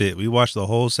watched it. We watched the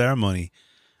whole ceremony.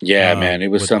 Yeah, man, it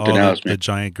was something else, man. The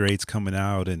giant greats coming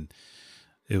out, and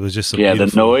it was just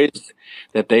the noise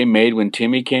that they made when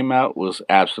Timmy came out was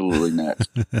absolutely nuts.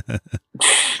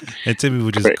 And Timmy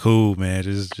was just cool, man,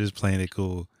 just playing it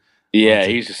cool. Yeah,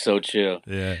 he's just so chill.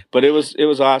 Yeah, but it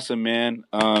was awesome, man.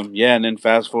 Yeah, and then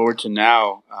fast forward to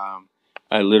now,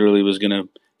 I literally was gonna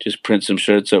just print some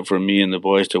shirts up for me and the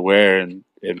boys to wear, and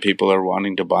people are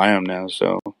wanting to buy them now.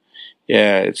 So,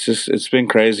 yeah, it's been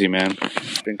crazy, man.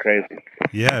 It's been crazy.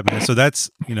 Yeah, man. So that's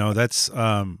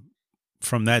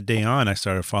from that day on, I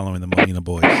started following the Molina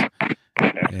boys,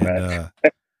 and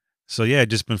so yeah,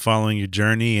 just been following your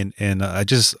journey, and I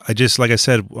just like I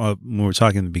said when we were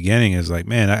talking in the beginning, is like,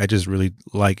 man, I just really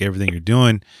like everything you're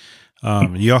doing.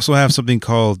 You also have something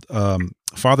called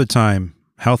Father Time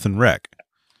Health and Rec,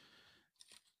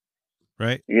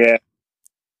 right? Yeah,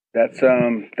 that's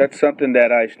something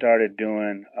that I started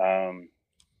doing.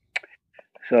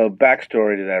 So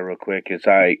backstory to that real quick is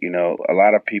a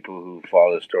lot of people who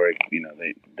follow the story,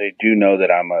 they do know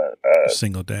that I'm a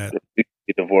single dad,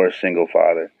 divorced single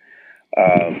father.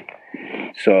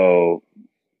 So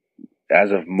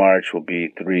as of March will be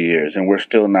 3 years, and we're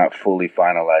still not fully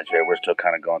finalized yet. We're still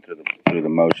kind of going through the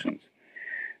motions,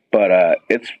 but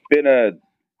it's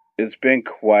been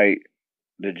quite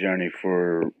the journey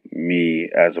for me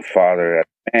as a father,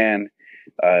 and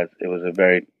it was a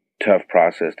very tough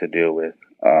process to deal with.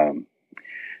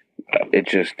 It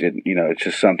just didn't, it's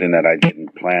just something that I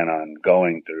didn't plan on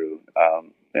going through,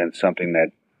 and something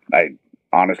that I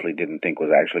honestly didn't think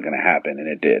was actually going to happen, and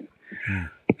it did.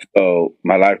 So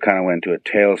my life kind of went into a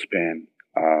tailspin,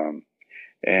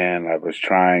 and I was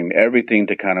trying everything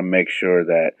to kind of make sure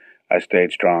that I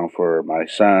stayed strong for my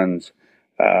sons.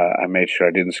 I made sure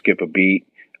I didn't skip a beat,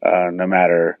 no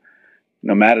matter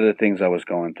the things I was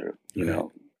going through.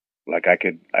 Like I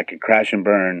could crash and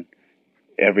burn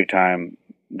every time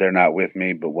they're not with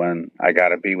me, but when I got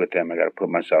to be with them, I got to put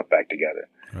myself back together.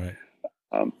 Right.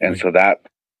 And so that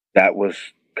was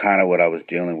kind of what I was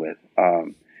dealing with.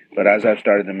 But as I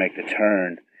started to make the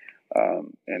turn,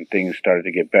 and things started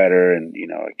to get better, and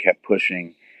I kept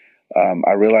pushing,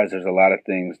 I realized there's a lot of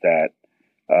things that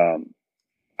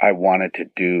I wanted to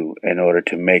do in order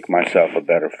to make myself a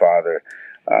better father,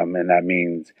 and that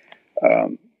means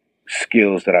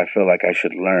skills that I feel like I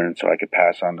should learn so I could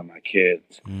pass on to my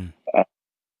kids.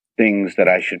 Things that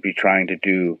I should be trying to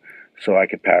do so I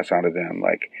could pass on to them.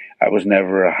 Like, I was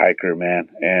never a hiker, man,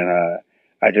 and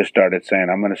I just started saying,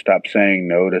 I'm going to stop saying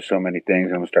no to so many things,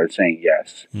 and I'm going to start saying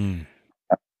yes.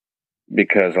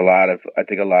 Because I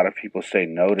think a lot of people say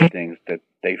no to things that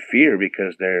they fear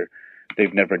because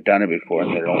they've never done it before,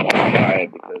 and they don't want to try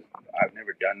it because I've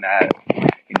never done that.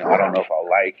 I don't know if I'll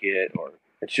like it, or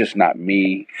it's just not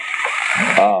me.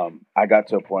 I got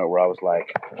to a point where I was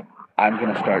like, I'm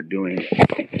going to start doing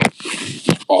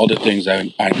all the things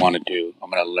I want to do. I'm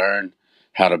going to learn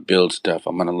how to build stuff.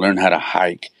 I'm going to learn how to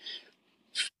hike.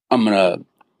 I'm going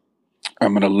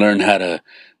to learn how to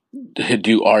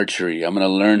do archery. I'm going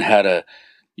to learn how to,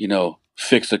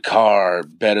 fix a car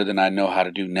better than I know how to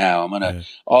do now. I'm going to,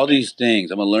 all these things.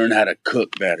 I'm going to learn how to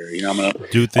cook better. I'm going to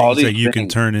do things that you can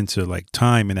turn into like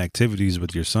time and activities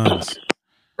with your sons.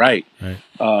 Right.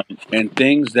 And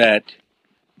things that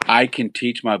I can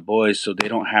teach my boys so they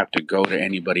don't have to go to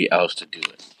anybody else to do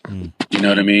it. You know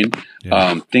what I mean?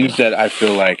 Yeah. Things that I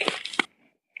feel like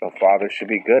a father should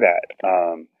be good at.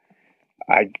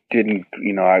 I didn't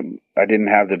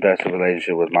have the best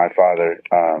relationship with my father.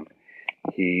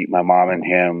 My mom and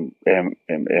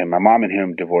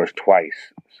him divorced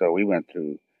twice. So we went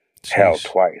through hell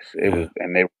twice. And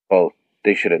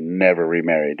they should have never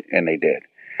remarried, and they did.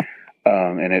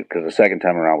 Because the second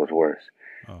time around was worse.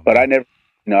 But I never,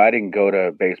 I didn't go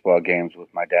to baseball games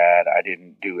with my dad. I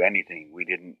didn't do anything.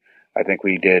 I think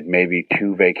we did maybe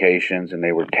 2 vacations, and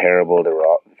they were terrible. They were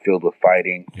all filled with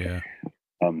fighting. Yeah.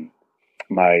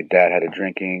 My dad had a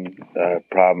drinking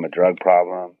problem, a drug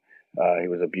problem. He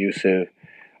was abusive.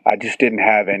 I just didn't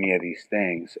have any of these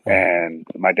things. And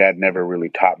my dad never really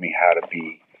taught me how to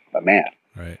be a man.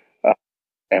 Right.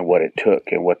 And what it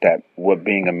took and what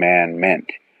being a man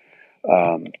meant.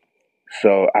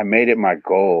 So I made it my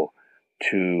goal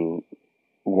to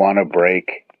want to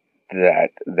break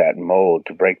that mold,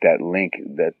 to break that link,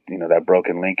 that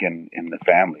broken link in the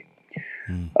family.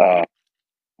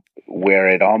 Where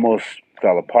it almost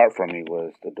fell apart for me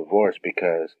was the divorce,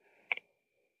 because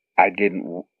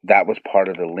that was part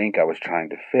of the link I was trying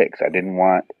to fix. I didn't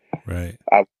want,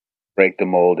 I break the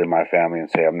mold in my family and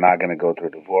say, I'm not going to go through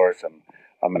a divorce. I'm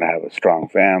going to have a strong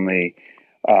family.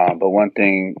 But one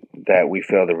thing that we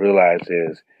fail to realize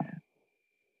is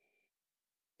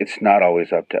it's not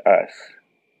always up to us.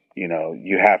 You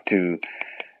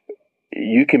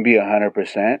can be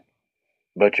 100%,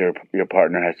 but your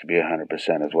partner has to be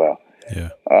 100% as well. Yeah.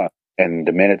 And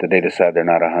the minute that they decide they're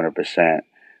not 100%,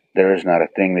 there is not a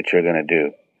thing that you're going to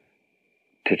do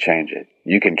to change it.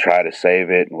 You can try to save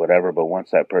it and whatever, but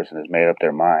once that person has made up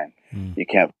their mind, you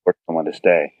can't force someone to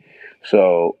stay.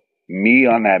 So me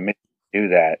on that mission to do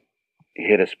that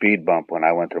hit a speed bump when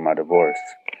I went through my divorce,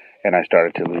 and I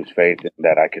started to lose faith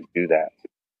that I could do that.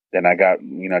 Then I got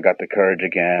the courage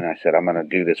again. I said, I'm going to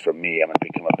do this for me. I'm going to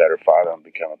become a better father. I'm going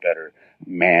to become a better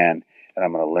man, and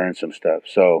I'm going to learn some stuff.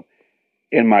 So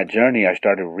in my journey, I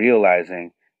started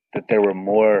realizing that there were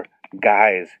more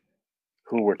guys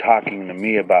who were talking to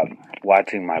me about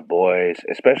watching my boys,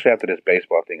 especially after this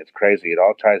baseball thing. It's crazy. It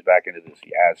all ties back into this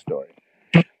Yaz story.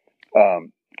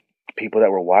 People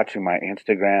that were watching my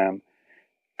Instagram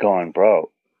going, bro,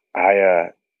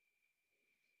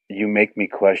 you make me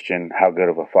question how good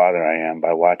of a father I am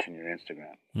by watching your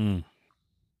Instagram.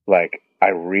 Like,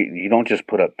 you don't just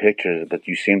put up pictures, but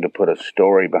you seem to put a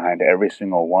story behind every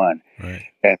single one. Right.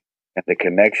 And the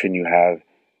connection you have,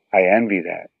 I envy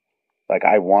that. Like,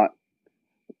 I want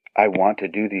to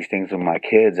do these things with my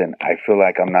kids, and I feel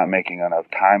like I'm not making enough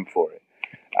time for it.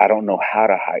 I don't know how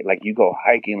to hike. Like, you go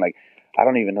hiking, like, I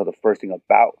don't even know the first thing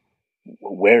about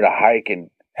where to hike and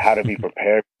how to be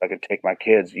prepared. I could take my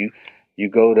kids. You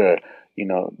go to,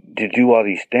 to do all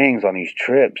these things on these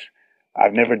trips.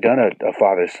 I've never done a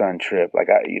father-son trip. Like,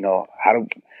 and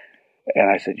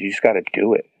I said, you just got to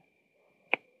do it.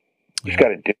 You just got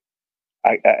to do it.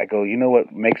 I go, you know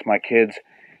what makes my kids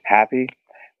happy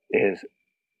is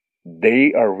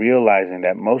they are realizing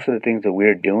that most of the things that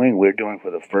we're doing for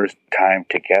the first time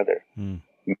together,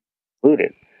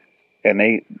 included. And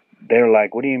they're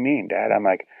like, what do you mean, Dad? I'm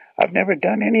like, I've never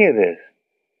done any of this.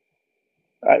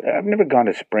 I've never gone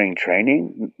to spring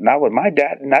training, not with my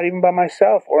dad, not even by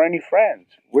myself or any friends.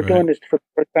 We're doing this for the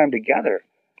first time together.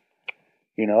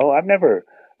 I've never,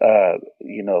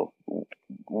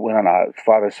 went on a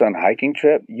father-son hiking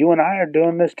trip. You and I are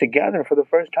doing this together for the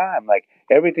first time. Like,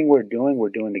 everything we're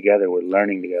doing together. We're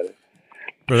learning together.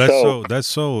 Bro, that's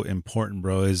so important,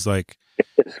 bro. Is like,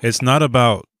 it's not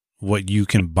about what you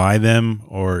can buy them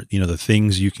or, the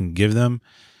things you can give them,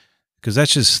 because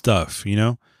that's just stuff,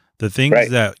 The things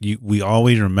that we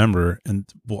always remember and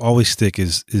will always stick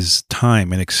is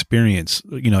time and experience,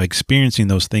 experiencing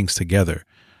those things together.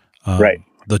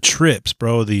 The trips,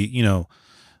 bro, they're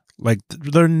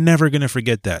never going to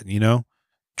forget that,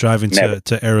 driving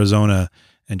to Arizona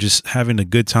and just having a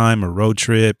good time, a road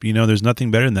trip, there's nothing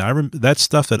better than that. That's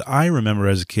stuff that I remember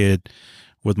as a kid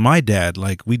with my dad.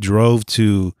 Like, we drove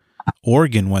to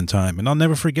Oregon one time, and I'll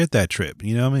never forget that trip.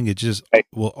 It just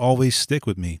will always stick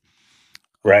with me.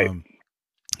 Right.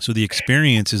 So the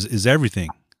experience is everything.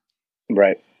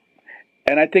 Right.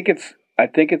 And I think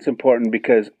it's important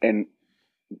because, and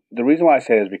the reason why I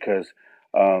say it is because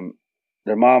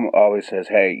their mom always says,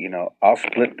 "Hey, you know, I'll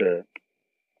split the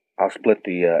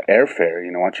airfare.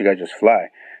 You know, why don't you guys just fly?"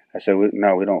 I said,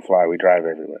 "No, we don't fly. We drive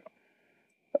everywhere,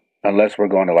 unless we're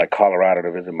going to like Colorado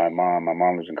to visit my mom. My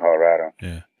mom lives in Colorado.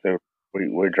 Yeah, so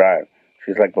we drive."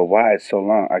 She's like, "But why? It's so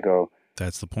long." I go,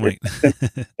 "That's the point."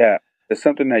 Yeah, it's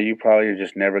something that you probably are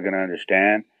just never going to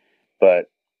understand, but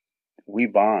we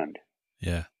bond.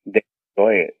 Yeah. They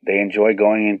enjoy it. They enjoy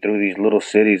going in through these little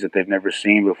cities that they've never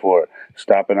seen before,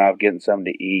 stopping off, getting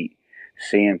something to eat,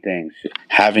 seeing things,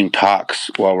 having talks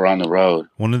while we're on the road.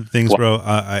 One of the things, bro,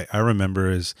 I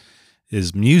remember is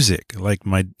music. Like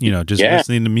just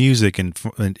listening to music and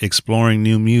exploring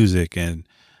new music and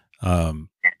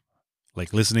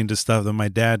like listening to stuff that my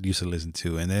dad used to listen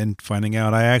to, and then finding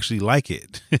out I actually like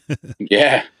it.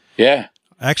 Yeah. I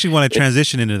actually want to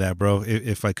transition into that, bro,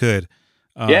 if I could.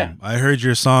 I heard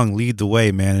your song "Lead the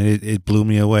Way," man, and it blew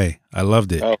me away. I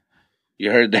loved it. Oh, you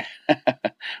heard that?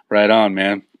 Right on,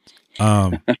 man.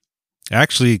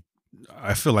 Actually,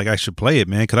 I feel like I should play it,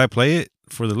 man. Could I play it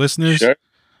for the listeners? Sure.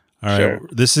 All right. Sure.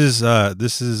 This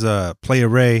is Playa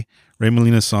Ray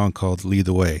Molina's song called "Lead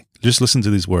the Way." Just listen to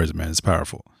these words, man. It's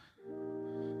powerful.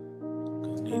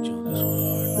 Need you on this one.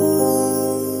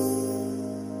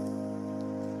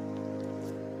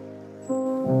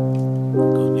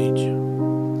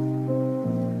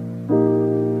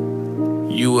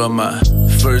 You are my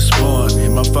firstborn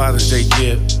and my Father's Day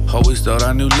gift. Always thought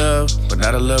I knew love, but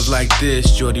not a love like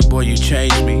this. Jordy boy, you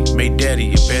changed me, made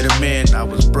daddy a better man. I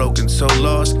was broken, so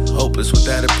lost, hopeless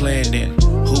without a plan then.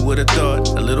 Who would have thought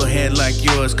a little hand like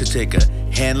yours could take a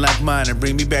hand like mine and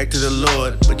bring me back to the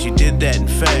Lord? But you did that, in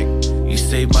fact. You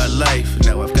saved my life.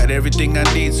 Now I've got everything I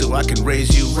need so I can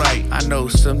raise you right. I know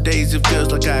some days it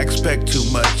feels like I expect too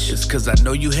much. It's cause I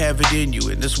know you have it in you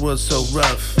and this world's so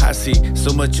rough. I see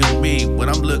so much of me when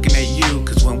I'm looking at you.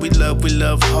 Cause when we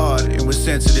love hard and we're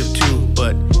sensitive too.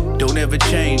 But don't ever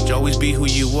change, always be who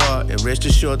you are. And rest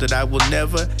assured that I will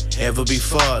never, ever be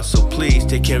far. So please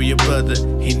take care of your brother,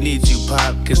 he needs you,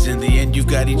 Pop. Cause in the end you've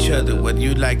got each other, whether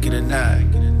you like it or not.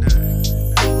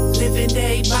 Living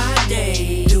day by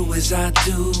day, do as I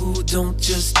do, don't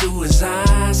just do as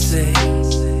I say.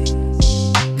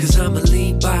 Cause I'ma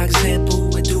lead by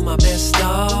example and do my best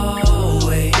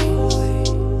always.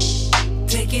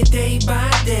 Take it day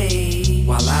by day,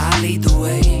 while I lead the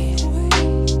way.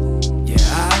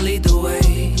 Yeah, I lead the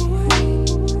way.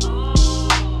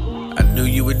 I knew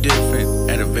you were different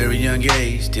at a very young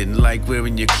age. Didn't like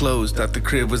wearing your clothes, thought the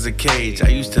crib was a cage. I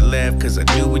used to laugh cause I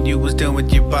knew when you was done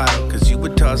with your bottle. Cause you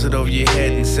would toss it over your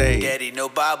head and say, Daddy, no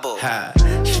Bible. Ha,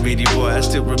 Schmitty boy, I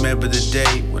still remember the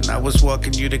day when I was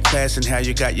walking you to class and how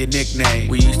you got your nickname.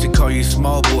 We used to call you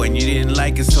small boy and you didn't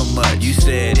like it so much. You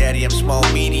said, Daddy, I'm small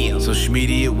medium. So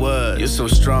Schmitty it was. You're so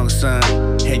strong, son,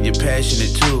 and you're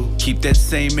passionate too. Keep that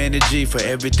same energy for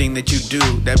everything that you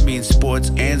do. That means sports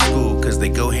and school, cause they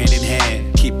go hand in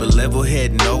hand. Keep a level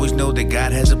head and always know that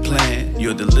God has a plan.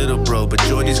 You're the little bro, but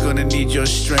Jordy's gonna need your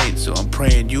strength. So I'm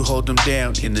praying you hold him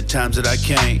down in the times that I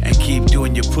can't. And keep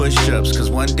doing your push-ups,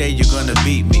 cause one day you're gonna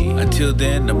beat me. Until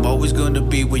then, I'm always gonna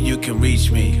be where you can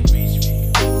reach me.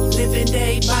 Living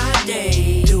day by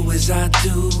day, do as I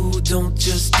do, don't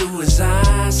just do as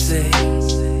I say.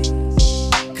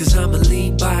 Cause I'ma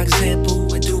lead by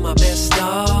example and do my best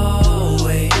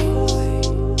always.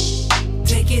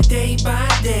 Take it day by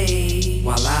day,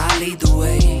 while I lead the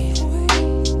way.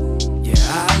 Yeah,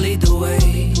 I lead the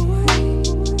way.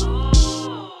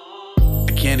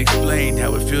 I can't explain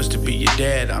how it feels to be your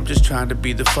dad. I'm just trying to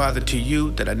be the father to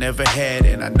you that I never had.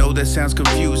 And I know that sounds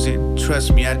confusing,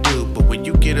 trust me I do. But when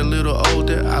you get a little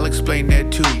older, I'll explain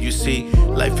that too. You see,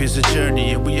 life is a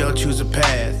journey and we all choose a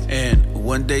path. And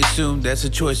one day soon, that's a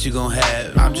choice you're gonna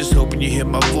have. I'm just hoping you hear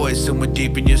my voice somewhere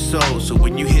deep in your soul. So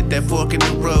when you hit that fork in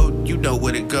the road, you know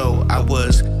where to go. I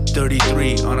was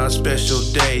 33 on our special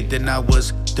day, then I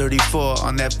was 34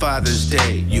 on that Father's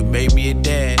Day. You made me a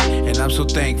dad, and I'm so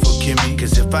thankful, Kimmy.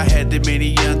 Cause if I had them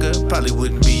any younger, probably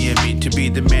wouldn't be in me to be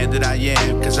the man that I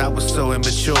am. Cause I was so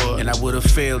immature, and I would've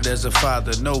failed as a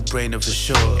father, no brainer for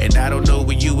sure. And I don't know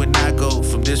where you and I go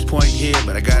from this point here,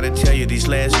 but I gotta tell you, these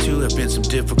last two have been some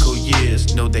difficult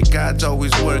years. Know that God's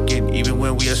always working, even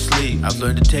when we are asleep. I've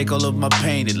learned to take all of my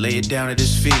pain and lay it down at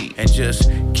His feet. And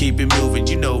just keep it moving,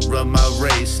 you know, run my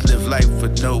race. Live life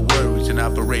with no worries and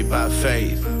operate by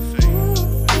faith.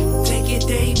 Take it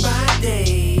day by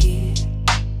day,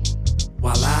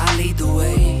 while I lead the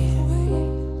way.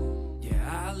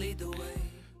 Yeah, I lead the way.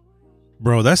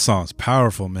 Bro, that song's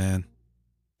powerful, man.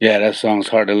 Yeah, that song's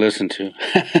hard to listen to.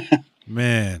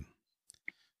 Man.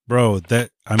 Bro, that,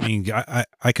 I mean,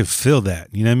 I could feel that.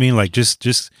 You know what I mean? Like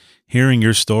just hearing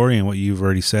your story and what you've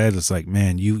already said, it's like,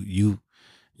 man, you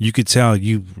could tell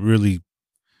you really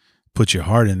put your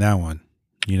heart in that one,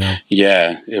 you know?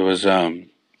 Yeah, it was a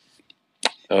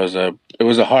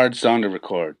hard song to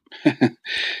record.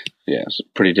 Yeah, it's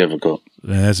pretty difficult.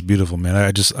 Man, that's beautiful, man.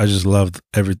 I just loved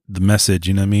the message,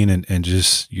 you know what I mean? And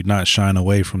just, you're not shying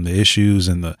away from the issues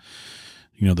and the,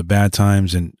 you know, the bad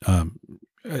times. And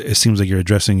it seems like you're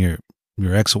addressing your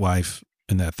ex-wife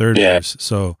in that third verse.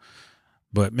 So,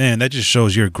 but man, that just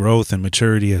shows your growth and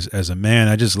maturity as a man.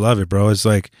 I just love it, bro. It's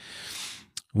like,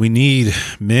 we need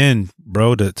men,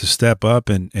 bro, to step up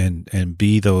and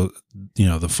be the, you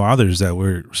know, the fathers that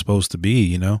we're supposed to be,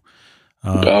 you know?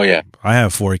 Oh yeah. I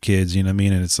have 4 kids, you know what I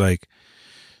mean? And it's like,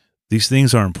 these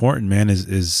things are important, man,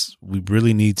 is we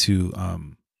really need to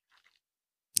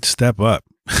step up.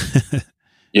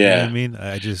 You know what I mean?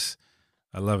 I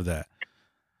love that.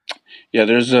 Yeah,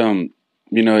 there's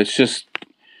you know, it's just,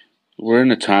 we're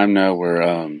in a time now where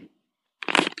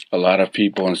a lot of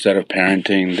people, instead of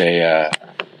parenting, they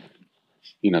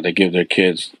you know, they give their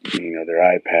kids, you know, their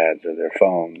iPads or their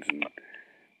phones, and,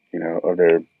 you know, or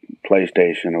their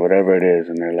PlayStation or whatever it is,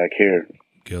 and they're like, here,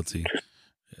 guilty,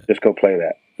 just go play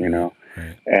that, you know.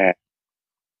 Right. And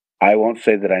I won't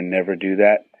say that I never do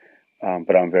that,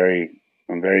 but I'm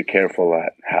very careful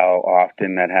at how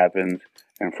often that happens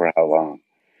and for how long,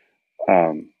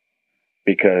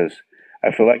 because I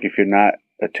feel like if you're not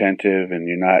attentive and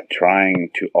you're not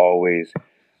trying to always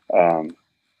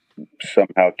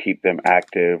somehow keep them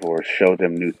active or show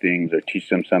them new things or teach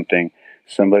them something,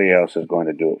 somebody else is going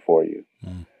to do it for you.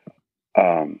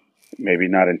 Maybe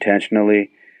not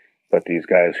intentionally, but these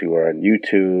guys who are on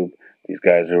YouTube, these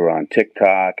guys who are on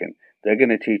TikTok, and they're going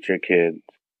to teach your kids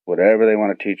whatever they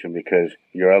want to teach them, because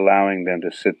you're allowing them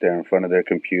to sit there in front of their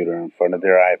computer, in front of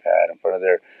their iPad, in front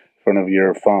of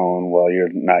your phone while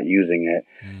you're not using it.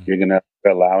 You're going to be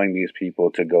allowing these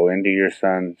people to go into your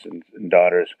sons and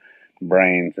daughters'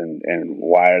 brains and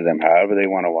wire them however they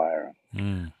want to wire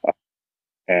them.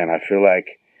 And I feel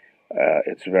like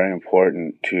it's very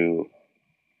important to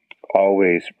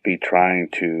always be trying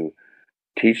to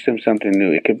teach them something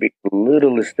new. It could be the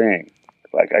littlest thing.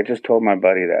 Like, I just told my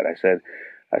buddy that. I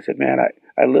said, man,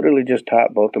 I literally just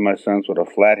taught both of my sons what a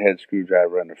flathead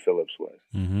screwdriver under Phillips was.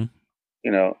 Mm-hmm.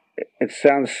 You know, it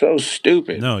sounds so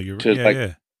stupid. No, you're right.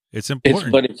 Yeah. It's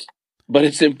important. But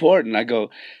it's important. I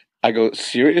go,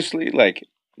 seriously? Like,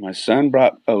 my son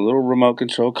brought a little remote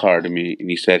control car to me, and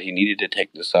he said he needed to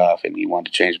take this off, and he wanted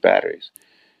to change batteries.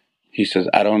 He says,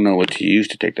 I don't know what to use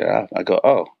to take that off. I go,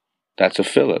 oh, that's a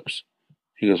Phillips.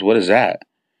 He goes, what is that?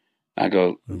 I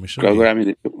go, go grab me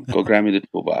the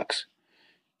toolbox.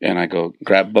 And I go,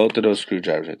 grab both of those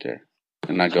screwdrivers right there.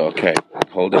 And I go, okay,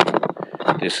 hold it.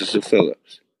 This is a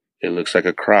Phillips. It looks like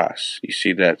a cross. You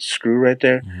see that screw right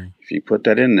there? Mm-hmm. If you put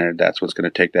that in there, that's what's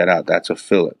going to take that out. That's a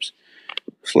Phillips.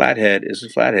 Flathead is a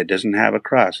flathead. It doesn't have a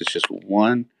cross. It's just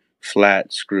one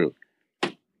flat screw.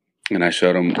 And I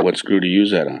showed him what screw to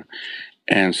use that on.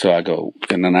 And so I go,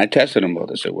 and then I tested them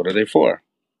both. I said, what are they for?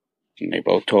 And they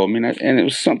both told me. And it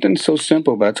was something so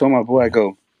simple. But I told my boy, I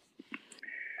go,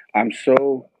 I'm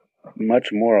so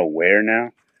much more aware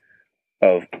now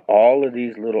of all of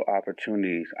these little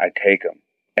opportunities. I take them.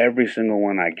 Every single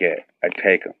one I get, I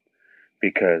take them.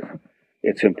 Because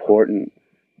it's important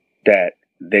that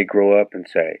they grow up and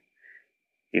say,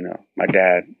 you know, my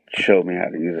dad showed me how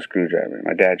to use a screwdriver.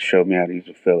 My dad showed me how to use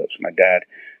a Phillips. My dad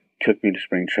took me to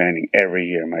spring training every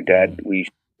year. My dad, we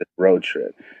used to road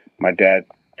trip. My dad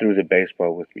threw the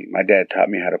baseball with me. My dad taught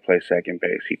me how to play second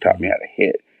base. He taught me how to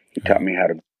hit. He taught me how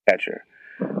to be a catcher.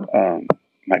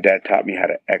 My dad taught me how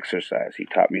to exercise. He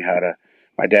taught me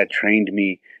my dad trained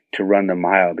me to run the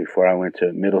mile before I went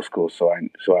to middle school, so I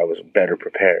was better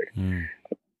prepared.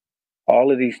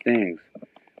 All of these things,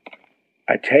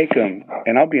 I take them,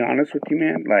 and I'll be honest with you,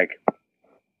 man, like,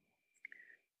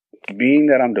 being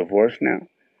that I'm divorced now,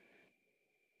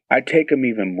 I take them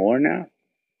even more now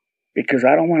because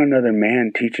I don't want another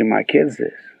man teaching my kids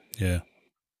this. Yeah.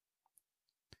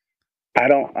 I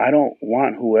don't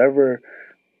want whoever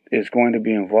is going to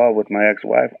be involved with my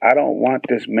ex-wife, I don't want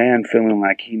this man feeling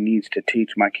like he needs to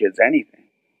teach my kids anything.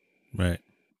 Right.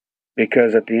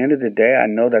 Because at the end of the day, I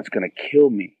know that's going to kill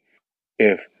me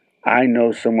if I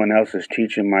know someone else is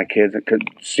teaching my kids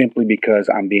simply because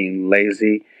I'm being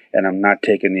lazy and I'm not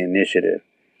taking the initiative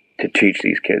to teach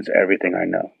these kids everything I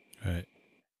know. Right.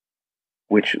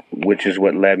 Which is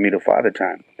what led me to Father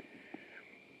Time.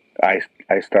 I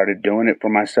started doing it for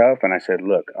myself, and I said,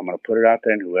 look, I'm going to put it out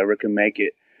there, and whoever can make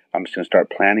it, I'm just going to start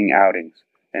planning outings.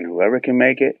 And whoever can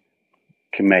make it,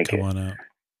 can make it. Come on out.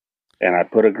 And I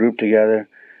put a group together,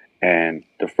 And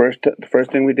the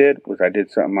first thing we did was I did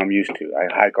something I'm used to. I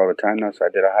hike all the time now, so I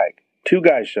did a hike. 2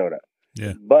 guys showed up.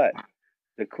 Yeah. But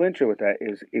the clincher with that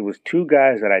is it was 2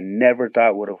 guys that I never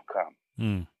thought would have come.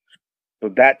 Mm. So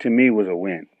that to me was a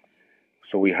win.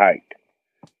 So we hiked.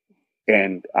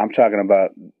 And I'm talking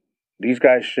about these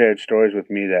guys shared stories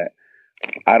with me that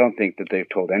I don't think that they've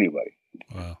told anybody.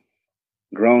 Wow.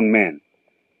 Grown men.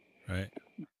 Right.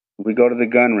 We go to the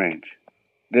gun range.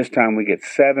 This time we get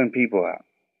 7 people out.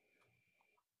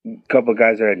 A couple of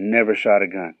guys that had never shot a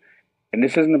gun. And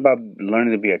this isn't about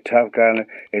learning to be a tough guy.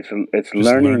 It's Just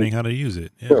learning how to use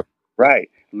it. Yeah. Right.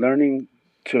 Learning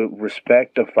to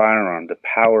respect a firearm, the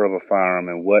power of a firearm,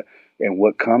 and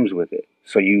what comes with it.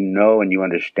 So you know and you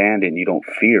understand it and you don't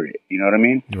fear it. You know what I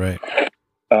mean? Right.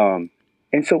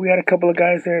 And so we had a couple of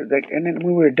guys there, and then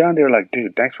when we were done, they were like,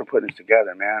 "Dude, thanks for putting this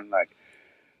together, man.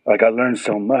 Like I learned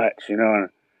so much, you know."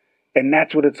 And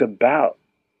that's what it's about.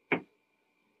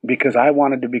 Because I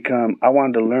wanted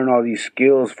to learn all these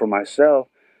skills for myself.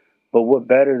 But what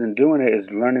better than doing it is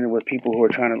learning it with people who are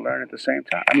trying to learn at the same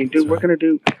time. I mean, dude, we're gonna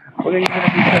do cooking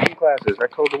classes. I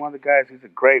told one of the guys, he's a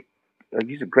great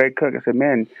cook. I said,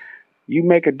 man, you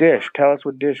make a dish. Tell us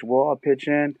what dish. We'll all pitch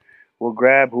in. We'll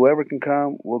grab whoever can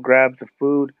come. We'll grab the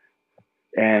food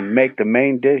and make the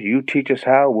main dish. You teach us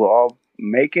how. We'll all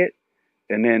make it,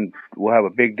 and then we'll have a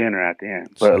big dinner at the end.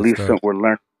 But at least we're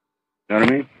learning. You know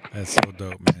what I mean? That's so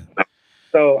dope, man.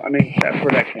 So, I mean, that's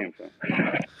where that came from.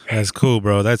 That's cool,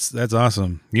 bro. That's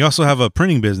awesome. You also have a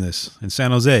printing business in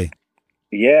San Jose.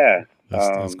 Yeah.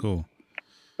 That's cool.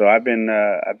 So I've been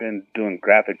doing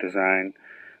graphic design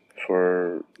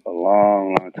for a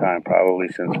long, long time, probably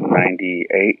since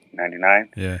 98, 99.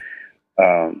 Yeah.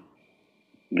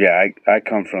 Yeah, I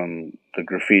come from the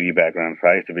graffiti background. So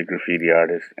I used to be a graffiti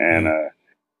artist, and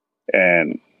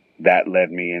that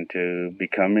led me into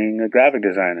becoming a graphic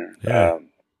designer. Yeah.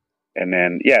 And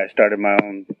then, I started my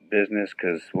own business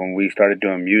because when we started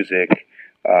doing music,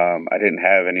 I didn't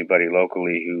have anybody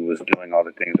locally who was doing all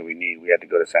the things that we need. We had to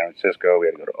go to San Francisco, we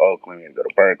had to go to Oakland, we had to go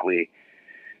to Berkeley.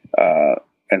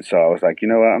 And so I was like, you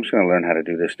know what, I'm just going to learn how to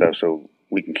do this stuff so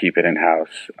we can keep it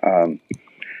in-house.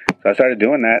 So I started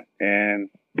doing that, and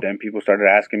then people started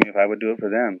asking me if I would do it for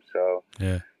them. So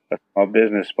a small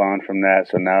business spawned from that.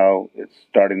 So now it's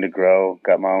starting to grow.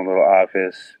 Got my own little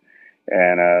office.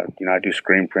 And, I do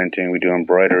screen printing. We do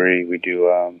embroidery. We do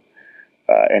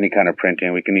any kind of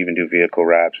printing. We can even do vehicle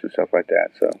wraps and stuff like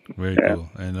that. So very cool.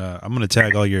 And I'm going to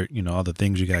tag all your, all the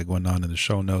things you got going on in the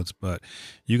show notes. But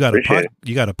you got a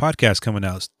podcast coming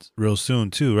out real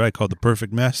soon too, right? Called The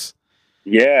Perfect Mess.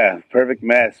 Yeah, Perfect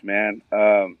Mess, man.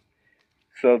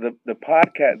 So the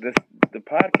podcast is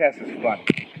fun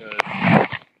because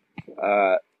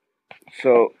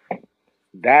so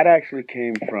that actually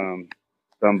came from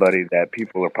somebody that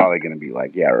people are probably going to be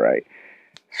like, yeah, right.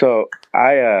 So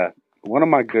one of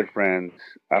my good friends,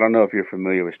 I don't know if you're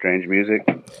familiar with Strange Music.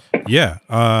 Yeah.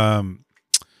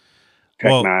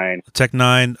 Tech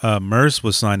Nine, Merce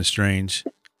was signed to Strange.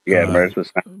 Yeah, Merce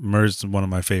was signed. Merce is one of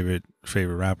my favorite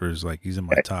rappers. Like he's in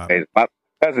my top. My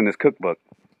cousin is Cookbook.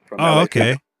 From LA.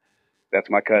 Okay. That's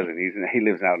my cousin. He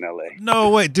lives out in LA. No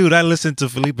way, dude. I listen to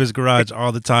Felipe's Garage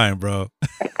all the time, bro.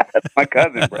 That's my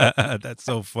cousin, bro. That's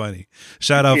so funny.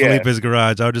 Shout out Felipe's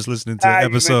Garage. I was just listening to an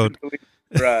episode.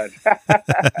 Garage.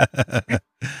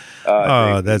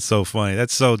 Oh, that's so funny.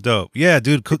 That's so dope. Yeah,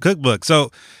 dude, Cookbook. So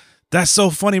that's so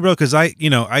funny, bro, because I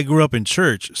grew up in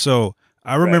church. So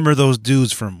I remember those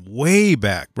dudes from way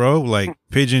back, bro. Like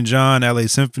Pigeon John, LA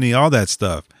Symphony, all that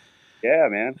stuff. Yeah,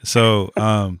 man. So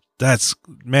that's,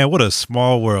 man, what a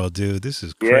small world, dude. This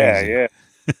is crazy. Yeah.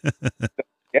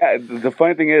 Yeah, the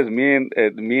funny thing is, me and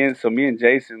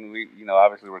Jason, we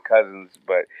obviously we're cousins,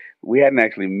 but we hadn't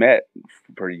actually met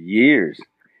for years,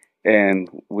 and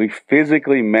we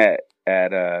physically met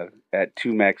at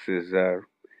Tumex's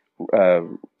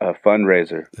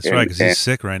fundraiser. That's right, because he's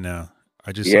sick right now.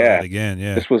 I just saw that again.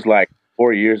 Yeah, this was like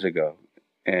 4 years ago,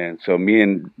 and so me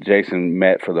and Jason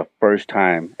met for the first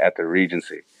time at the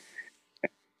Regency.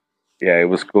 Yeah, it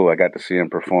was cool. I got to see him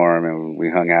perform, and we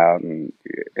hung out, and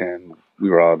we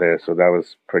were all there, so that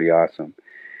was pretty awesome.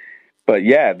 But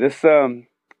yeah, this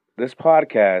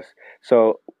podcast.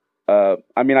 So, I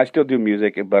still do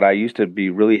music, but I used to be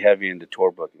really heavy into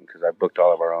tour booking because I booked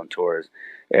all of our own tours,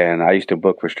 and I used to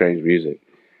book for Strange Music.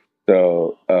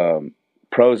 So,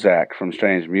 Prozac from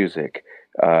Strange Music,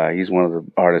 he's one of the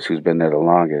artists who's been there the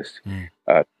longest.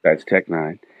 That's Tech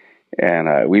Nine.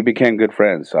 And we became good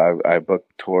friends. So I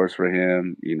booked tours for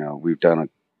him. We've done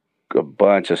a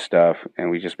bunch of stuff,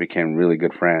 and we just became really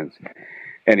good friends.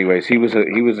 Anyways, he was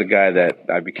a guy that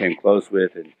I became close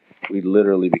with, and we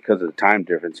literally, because of the time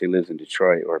difference, he lives in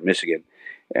Detroit or Michigan,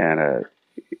 and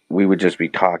we would just be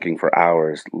talking for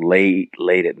hours, late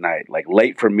at night, like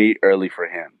late for me, early for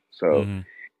him. So,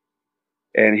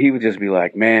 and he would just be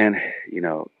like, man,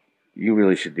 you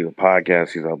really should do a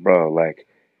podcast. He's like, bro, like,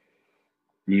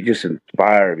 you just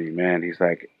inspire me, man. He's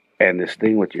like, and this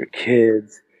thing with your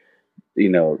kids,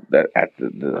 that at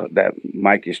that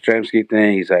Mike Yastrzemski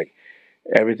thing, he's like,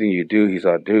 everything you do, he's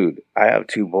like, dude, I have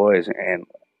 2 boys, and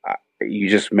you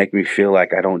just make me feel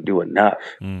like I don't do enough.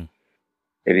 And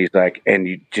he's like, and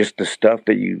you just the stuff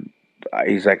that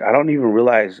he's like, I don't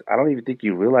even think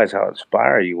you realize how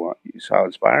inspiring you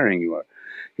are.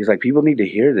 He's like, people need to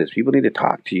hear this. People need to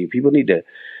talk to you. People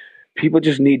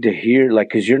just need to hear, like,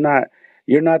 because you're not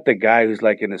the guy who's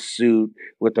like in a suit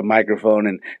with the microphone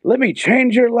and let me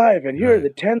change your life and here are the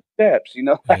 10 steps,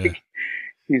 like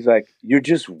he's like,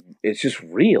 it's just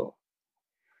real.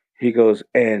 He goes,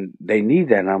 and they need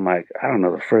that. And I'm like, I don't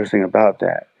know the first thing about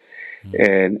that.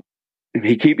 And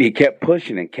he kept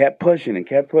pushing and kept pushing and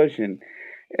kept pushing.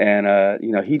 And,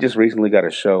 he just recently got a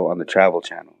show on the Travel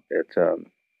Channel. It's,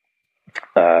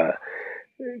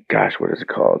 gosh, what is it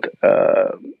called?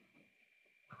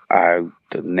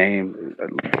 The name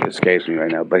escapes me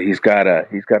right now, but he's got a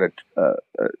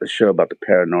show about the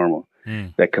paranormal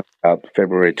that comes out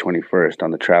February 21st on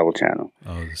the Travel Channel.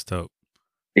 Oh, that's dope.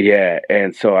 Yeah,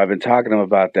 and so I've been talking to him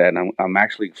about that, and I'm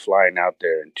actually flying out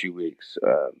there in 2 weeks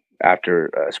after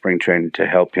spring training to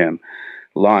help him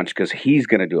launch, because he's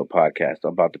going to do a podcast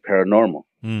about the paranormal.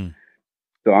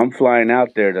 So I'm flying out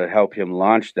there to help him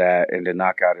launch that and to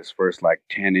knock out his first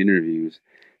 10 interviews.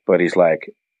 But he's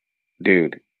like,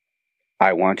 dude,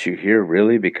 I want you here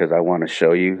really because I want to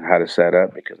show you how to set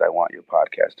up, because I want your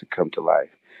podcast to come to life.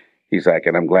 He's like,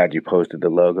 and I'm glad you posted the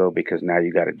logo because now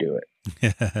you got to do it.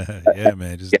 Yeah,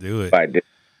 man, just do it.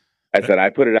 I said, I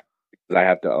put it out because I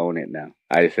have to own it now.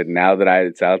 I said, now that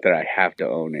it's out there, I have to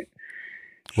own it.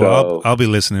 Well, I'll be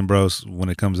listening, bros, when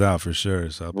it comes out for sure.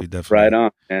 So I'll be definitely right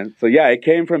on, man. So yeah, it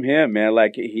came from him, man.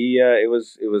 Like it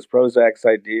was Prozac's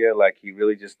idea. Like he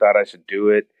really just thought I should do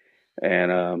it,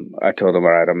 and I told him,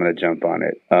 all right, I'm going to jump on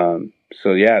it.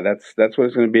 So yeah, that's what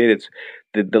it's going to be. It's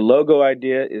the logo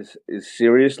idea is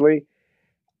seriously.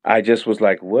 I just was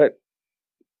like, what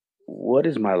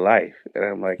is my life? And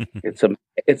I'm like, it's a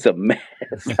mess.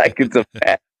 Like it's a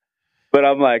mess. But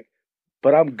I'm like,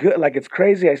 but I'm good. Like, it's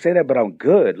crazy I say that, but I'm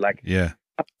good. Like, yeah,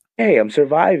 hey, I'm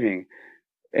surviving.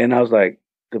 And I was like,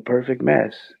 the perfect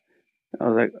mess. I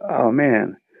was like, oh,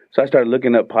 man. So I started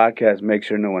looking up podcasts, make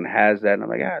sure no one has that. And I'm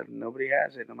like, nobody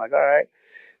has it. And I'm like, all right.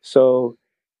 So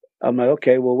I'm like,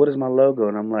 okay, well, what is my logo?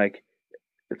 And I'm like,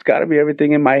 it's got to be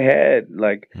everything in my head.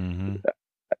 Like, I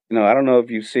don't know if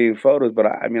you've seen photos, but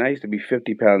I used to be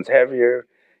 50 pounds heavier.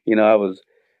 I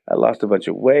lost a bunch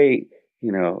of weight.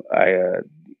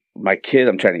 My kid,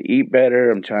 I'm trying to eat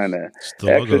better. I'm trying to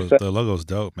exercise. The logo's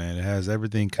dope, man. It has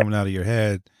everything coming out of your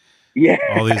head. Yeah.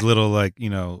 All these little, like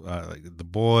the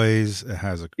boys. It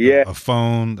has a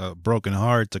phone, a broken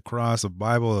heart, a cross, a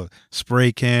Bible, a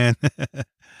spray can.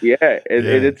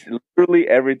 It's literally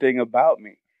everything about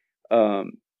me.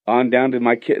 On down to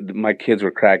my kid. My kids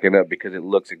were cracking up because it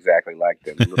looks exactly like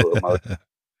them. Little emoji.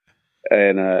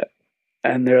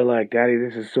 And they're like, Daddy,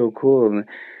 this is so cool.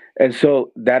 And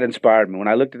so that inspired me when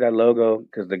I looked at that logo,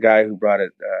 because the guy who brought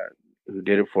it, who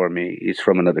did it for me, he's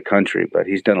from another country, but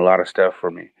he's done a lot of stuff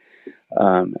for me.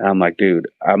 And I'm like, dude,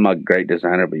 I'm a great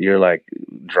designer, but you're like,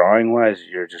 drawing wise,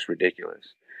 you're just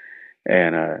ridiculous.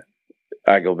 And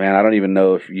I go, man, I don't even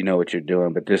know if you know what you're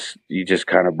doing, but you just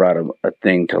kind of brought a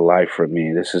thing to life for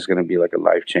me. This is going to be like a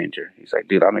life changer. He's like,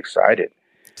 dude, I'm excited.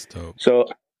 That's dope. So I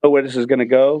don't know where this is going to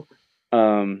go.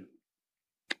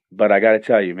 But I got to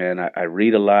tell you, man, I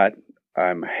read a lot.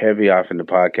 I'm heavy off into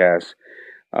podcasts,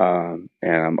 and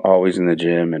I'm always in the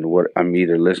gym. And I'm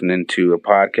either listening to a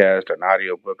podcast, an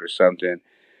audiobook, or something,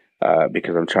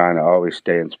 because I'm trying to always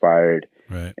stay inspired.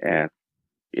 Right. And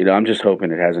I'm just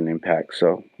hoping it has an impact.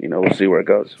 So we'll see where it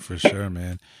goes. For sure,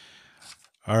 man.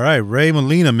 All right, Ray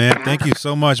Molina, man, thank you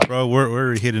so much, bro.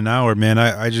 We're hitting an hour, man.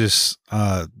 I just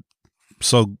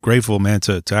so grateful, man,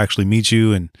 to actually meet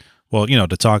you and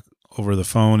to talk over the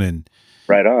phone and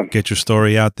right on, get your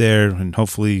story out there, and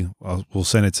hopefully we'll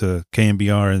send it to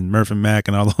KNBR and Murph and Mac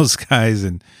and all those guys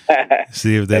and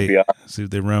see if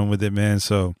they run with it, man.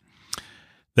 So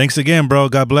thanks again, bro.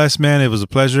 God bless, man. It was a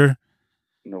pleasure.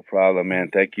 No problem, man.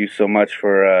 Thank you so much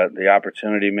for the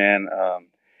opportunity, man.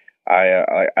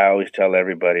 I always tell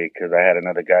everybody, because I had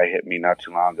another guy hit me not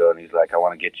too long ago, and he's like, I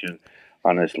want to get you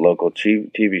on this local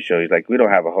TV show. He's like, we don't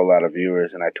have a whole lot of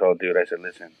viewers. And I told dude, I said,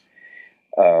 listen,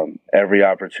 every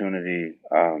opportunity,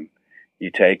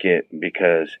 you take it,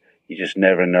 because you just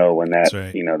never know when that,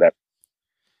 right. you know, that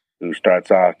who starts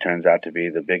off turns out to be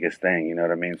the biggest thing. You know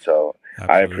what I mean? So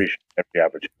Absolutely. I appreciate every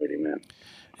opportunity, man.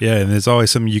 Yeah, and there's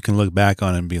always something you can look back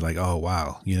on and be like, oh,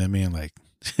 wow. You know what I mean? Like,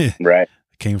 right.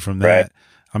 Came from that. Right.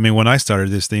 I mean, when I started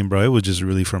this thing, bro, it was just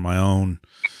really for my own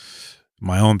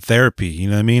therapy. You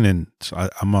know what I mean? And so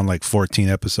I'm on like 14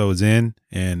 episodes in,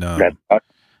 and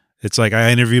it's like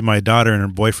I interviewed my daughter and her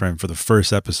boyfriend for the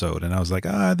first episode, and I was like,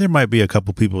 there might be a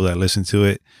couple people that listen to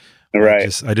it. Right.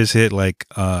 I just hit like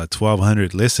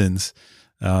 1,200 listens.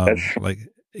 Like,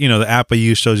 you know, the app I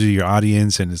use shows you your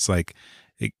audience, and it's like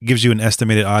it gives you an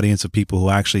estimated audience of people who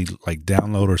actually like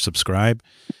download or subscribe.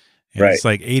 And right. It's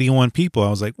like 81 people. I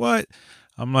was like, what?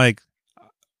 I'm like,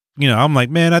 you know, I'm like,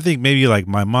 man, I think maybe like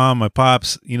my mom, my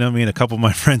pops, you know what I mean? A couple of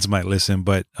my friends might listen,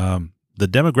 but the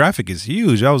demographic is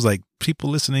huge. I was like, people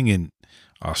listening in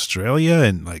Australia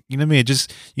and like, you know what I mean? It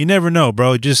just, you never know,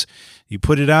 bro. Just, you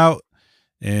put it out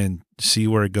and see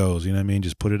where it goes. You know what I mean?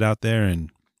 Just put it out there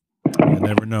and you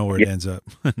never know where it ends up.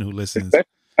 Who listens? Especially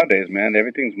nowadays, man,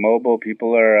 everything's mobile.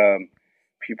 People are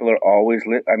always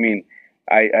I mean,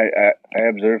 I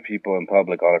observe people in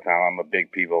public all the time. I'm a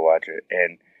big people watcher,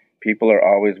 and people are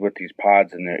always with these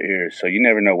pods in their ears. So you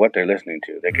never know what they're listening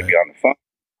to. They could be on the phone.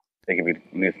 They could be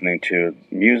listening to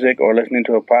music or listening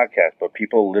to a podcast, but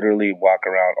people literally walk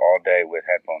around all day with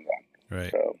headphones on.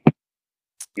 Right. So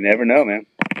you never know, man.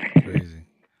 Crazy.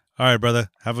 All right, brother.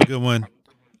 Have a good one.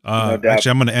 No doubt.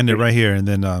 Actually, I'm going to end it right here, and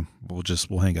then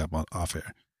we'll hang up off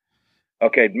air.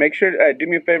 Okay. Make sure, do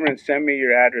me a favor and send me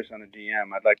your address on a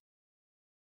DM. I'd like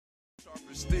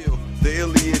Still, the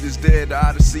Iliad is dead, the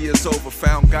Odyssey is over.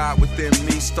 Found God within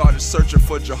me, started searching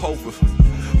for Jehovah.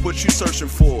 What you searching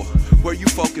for? Where you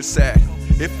focus at?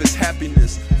 If it's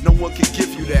happiness, no one can give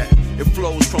you that. It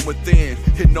flows from within,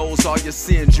 it knows all your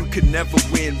sins. You can never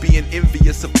win being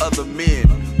envious of other men.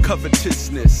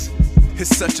 Covetousness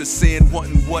is such a sin.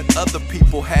 Wanting what other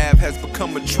people have has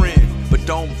become a trend. But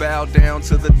don't bow down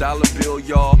to the dollar bill,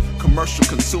 y'all. Commercial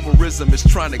consumerism is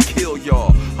trying to kill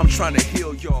y'all. I'm trying to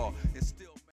heal y'all.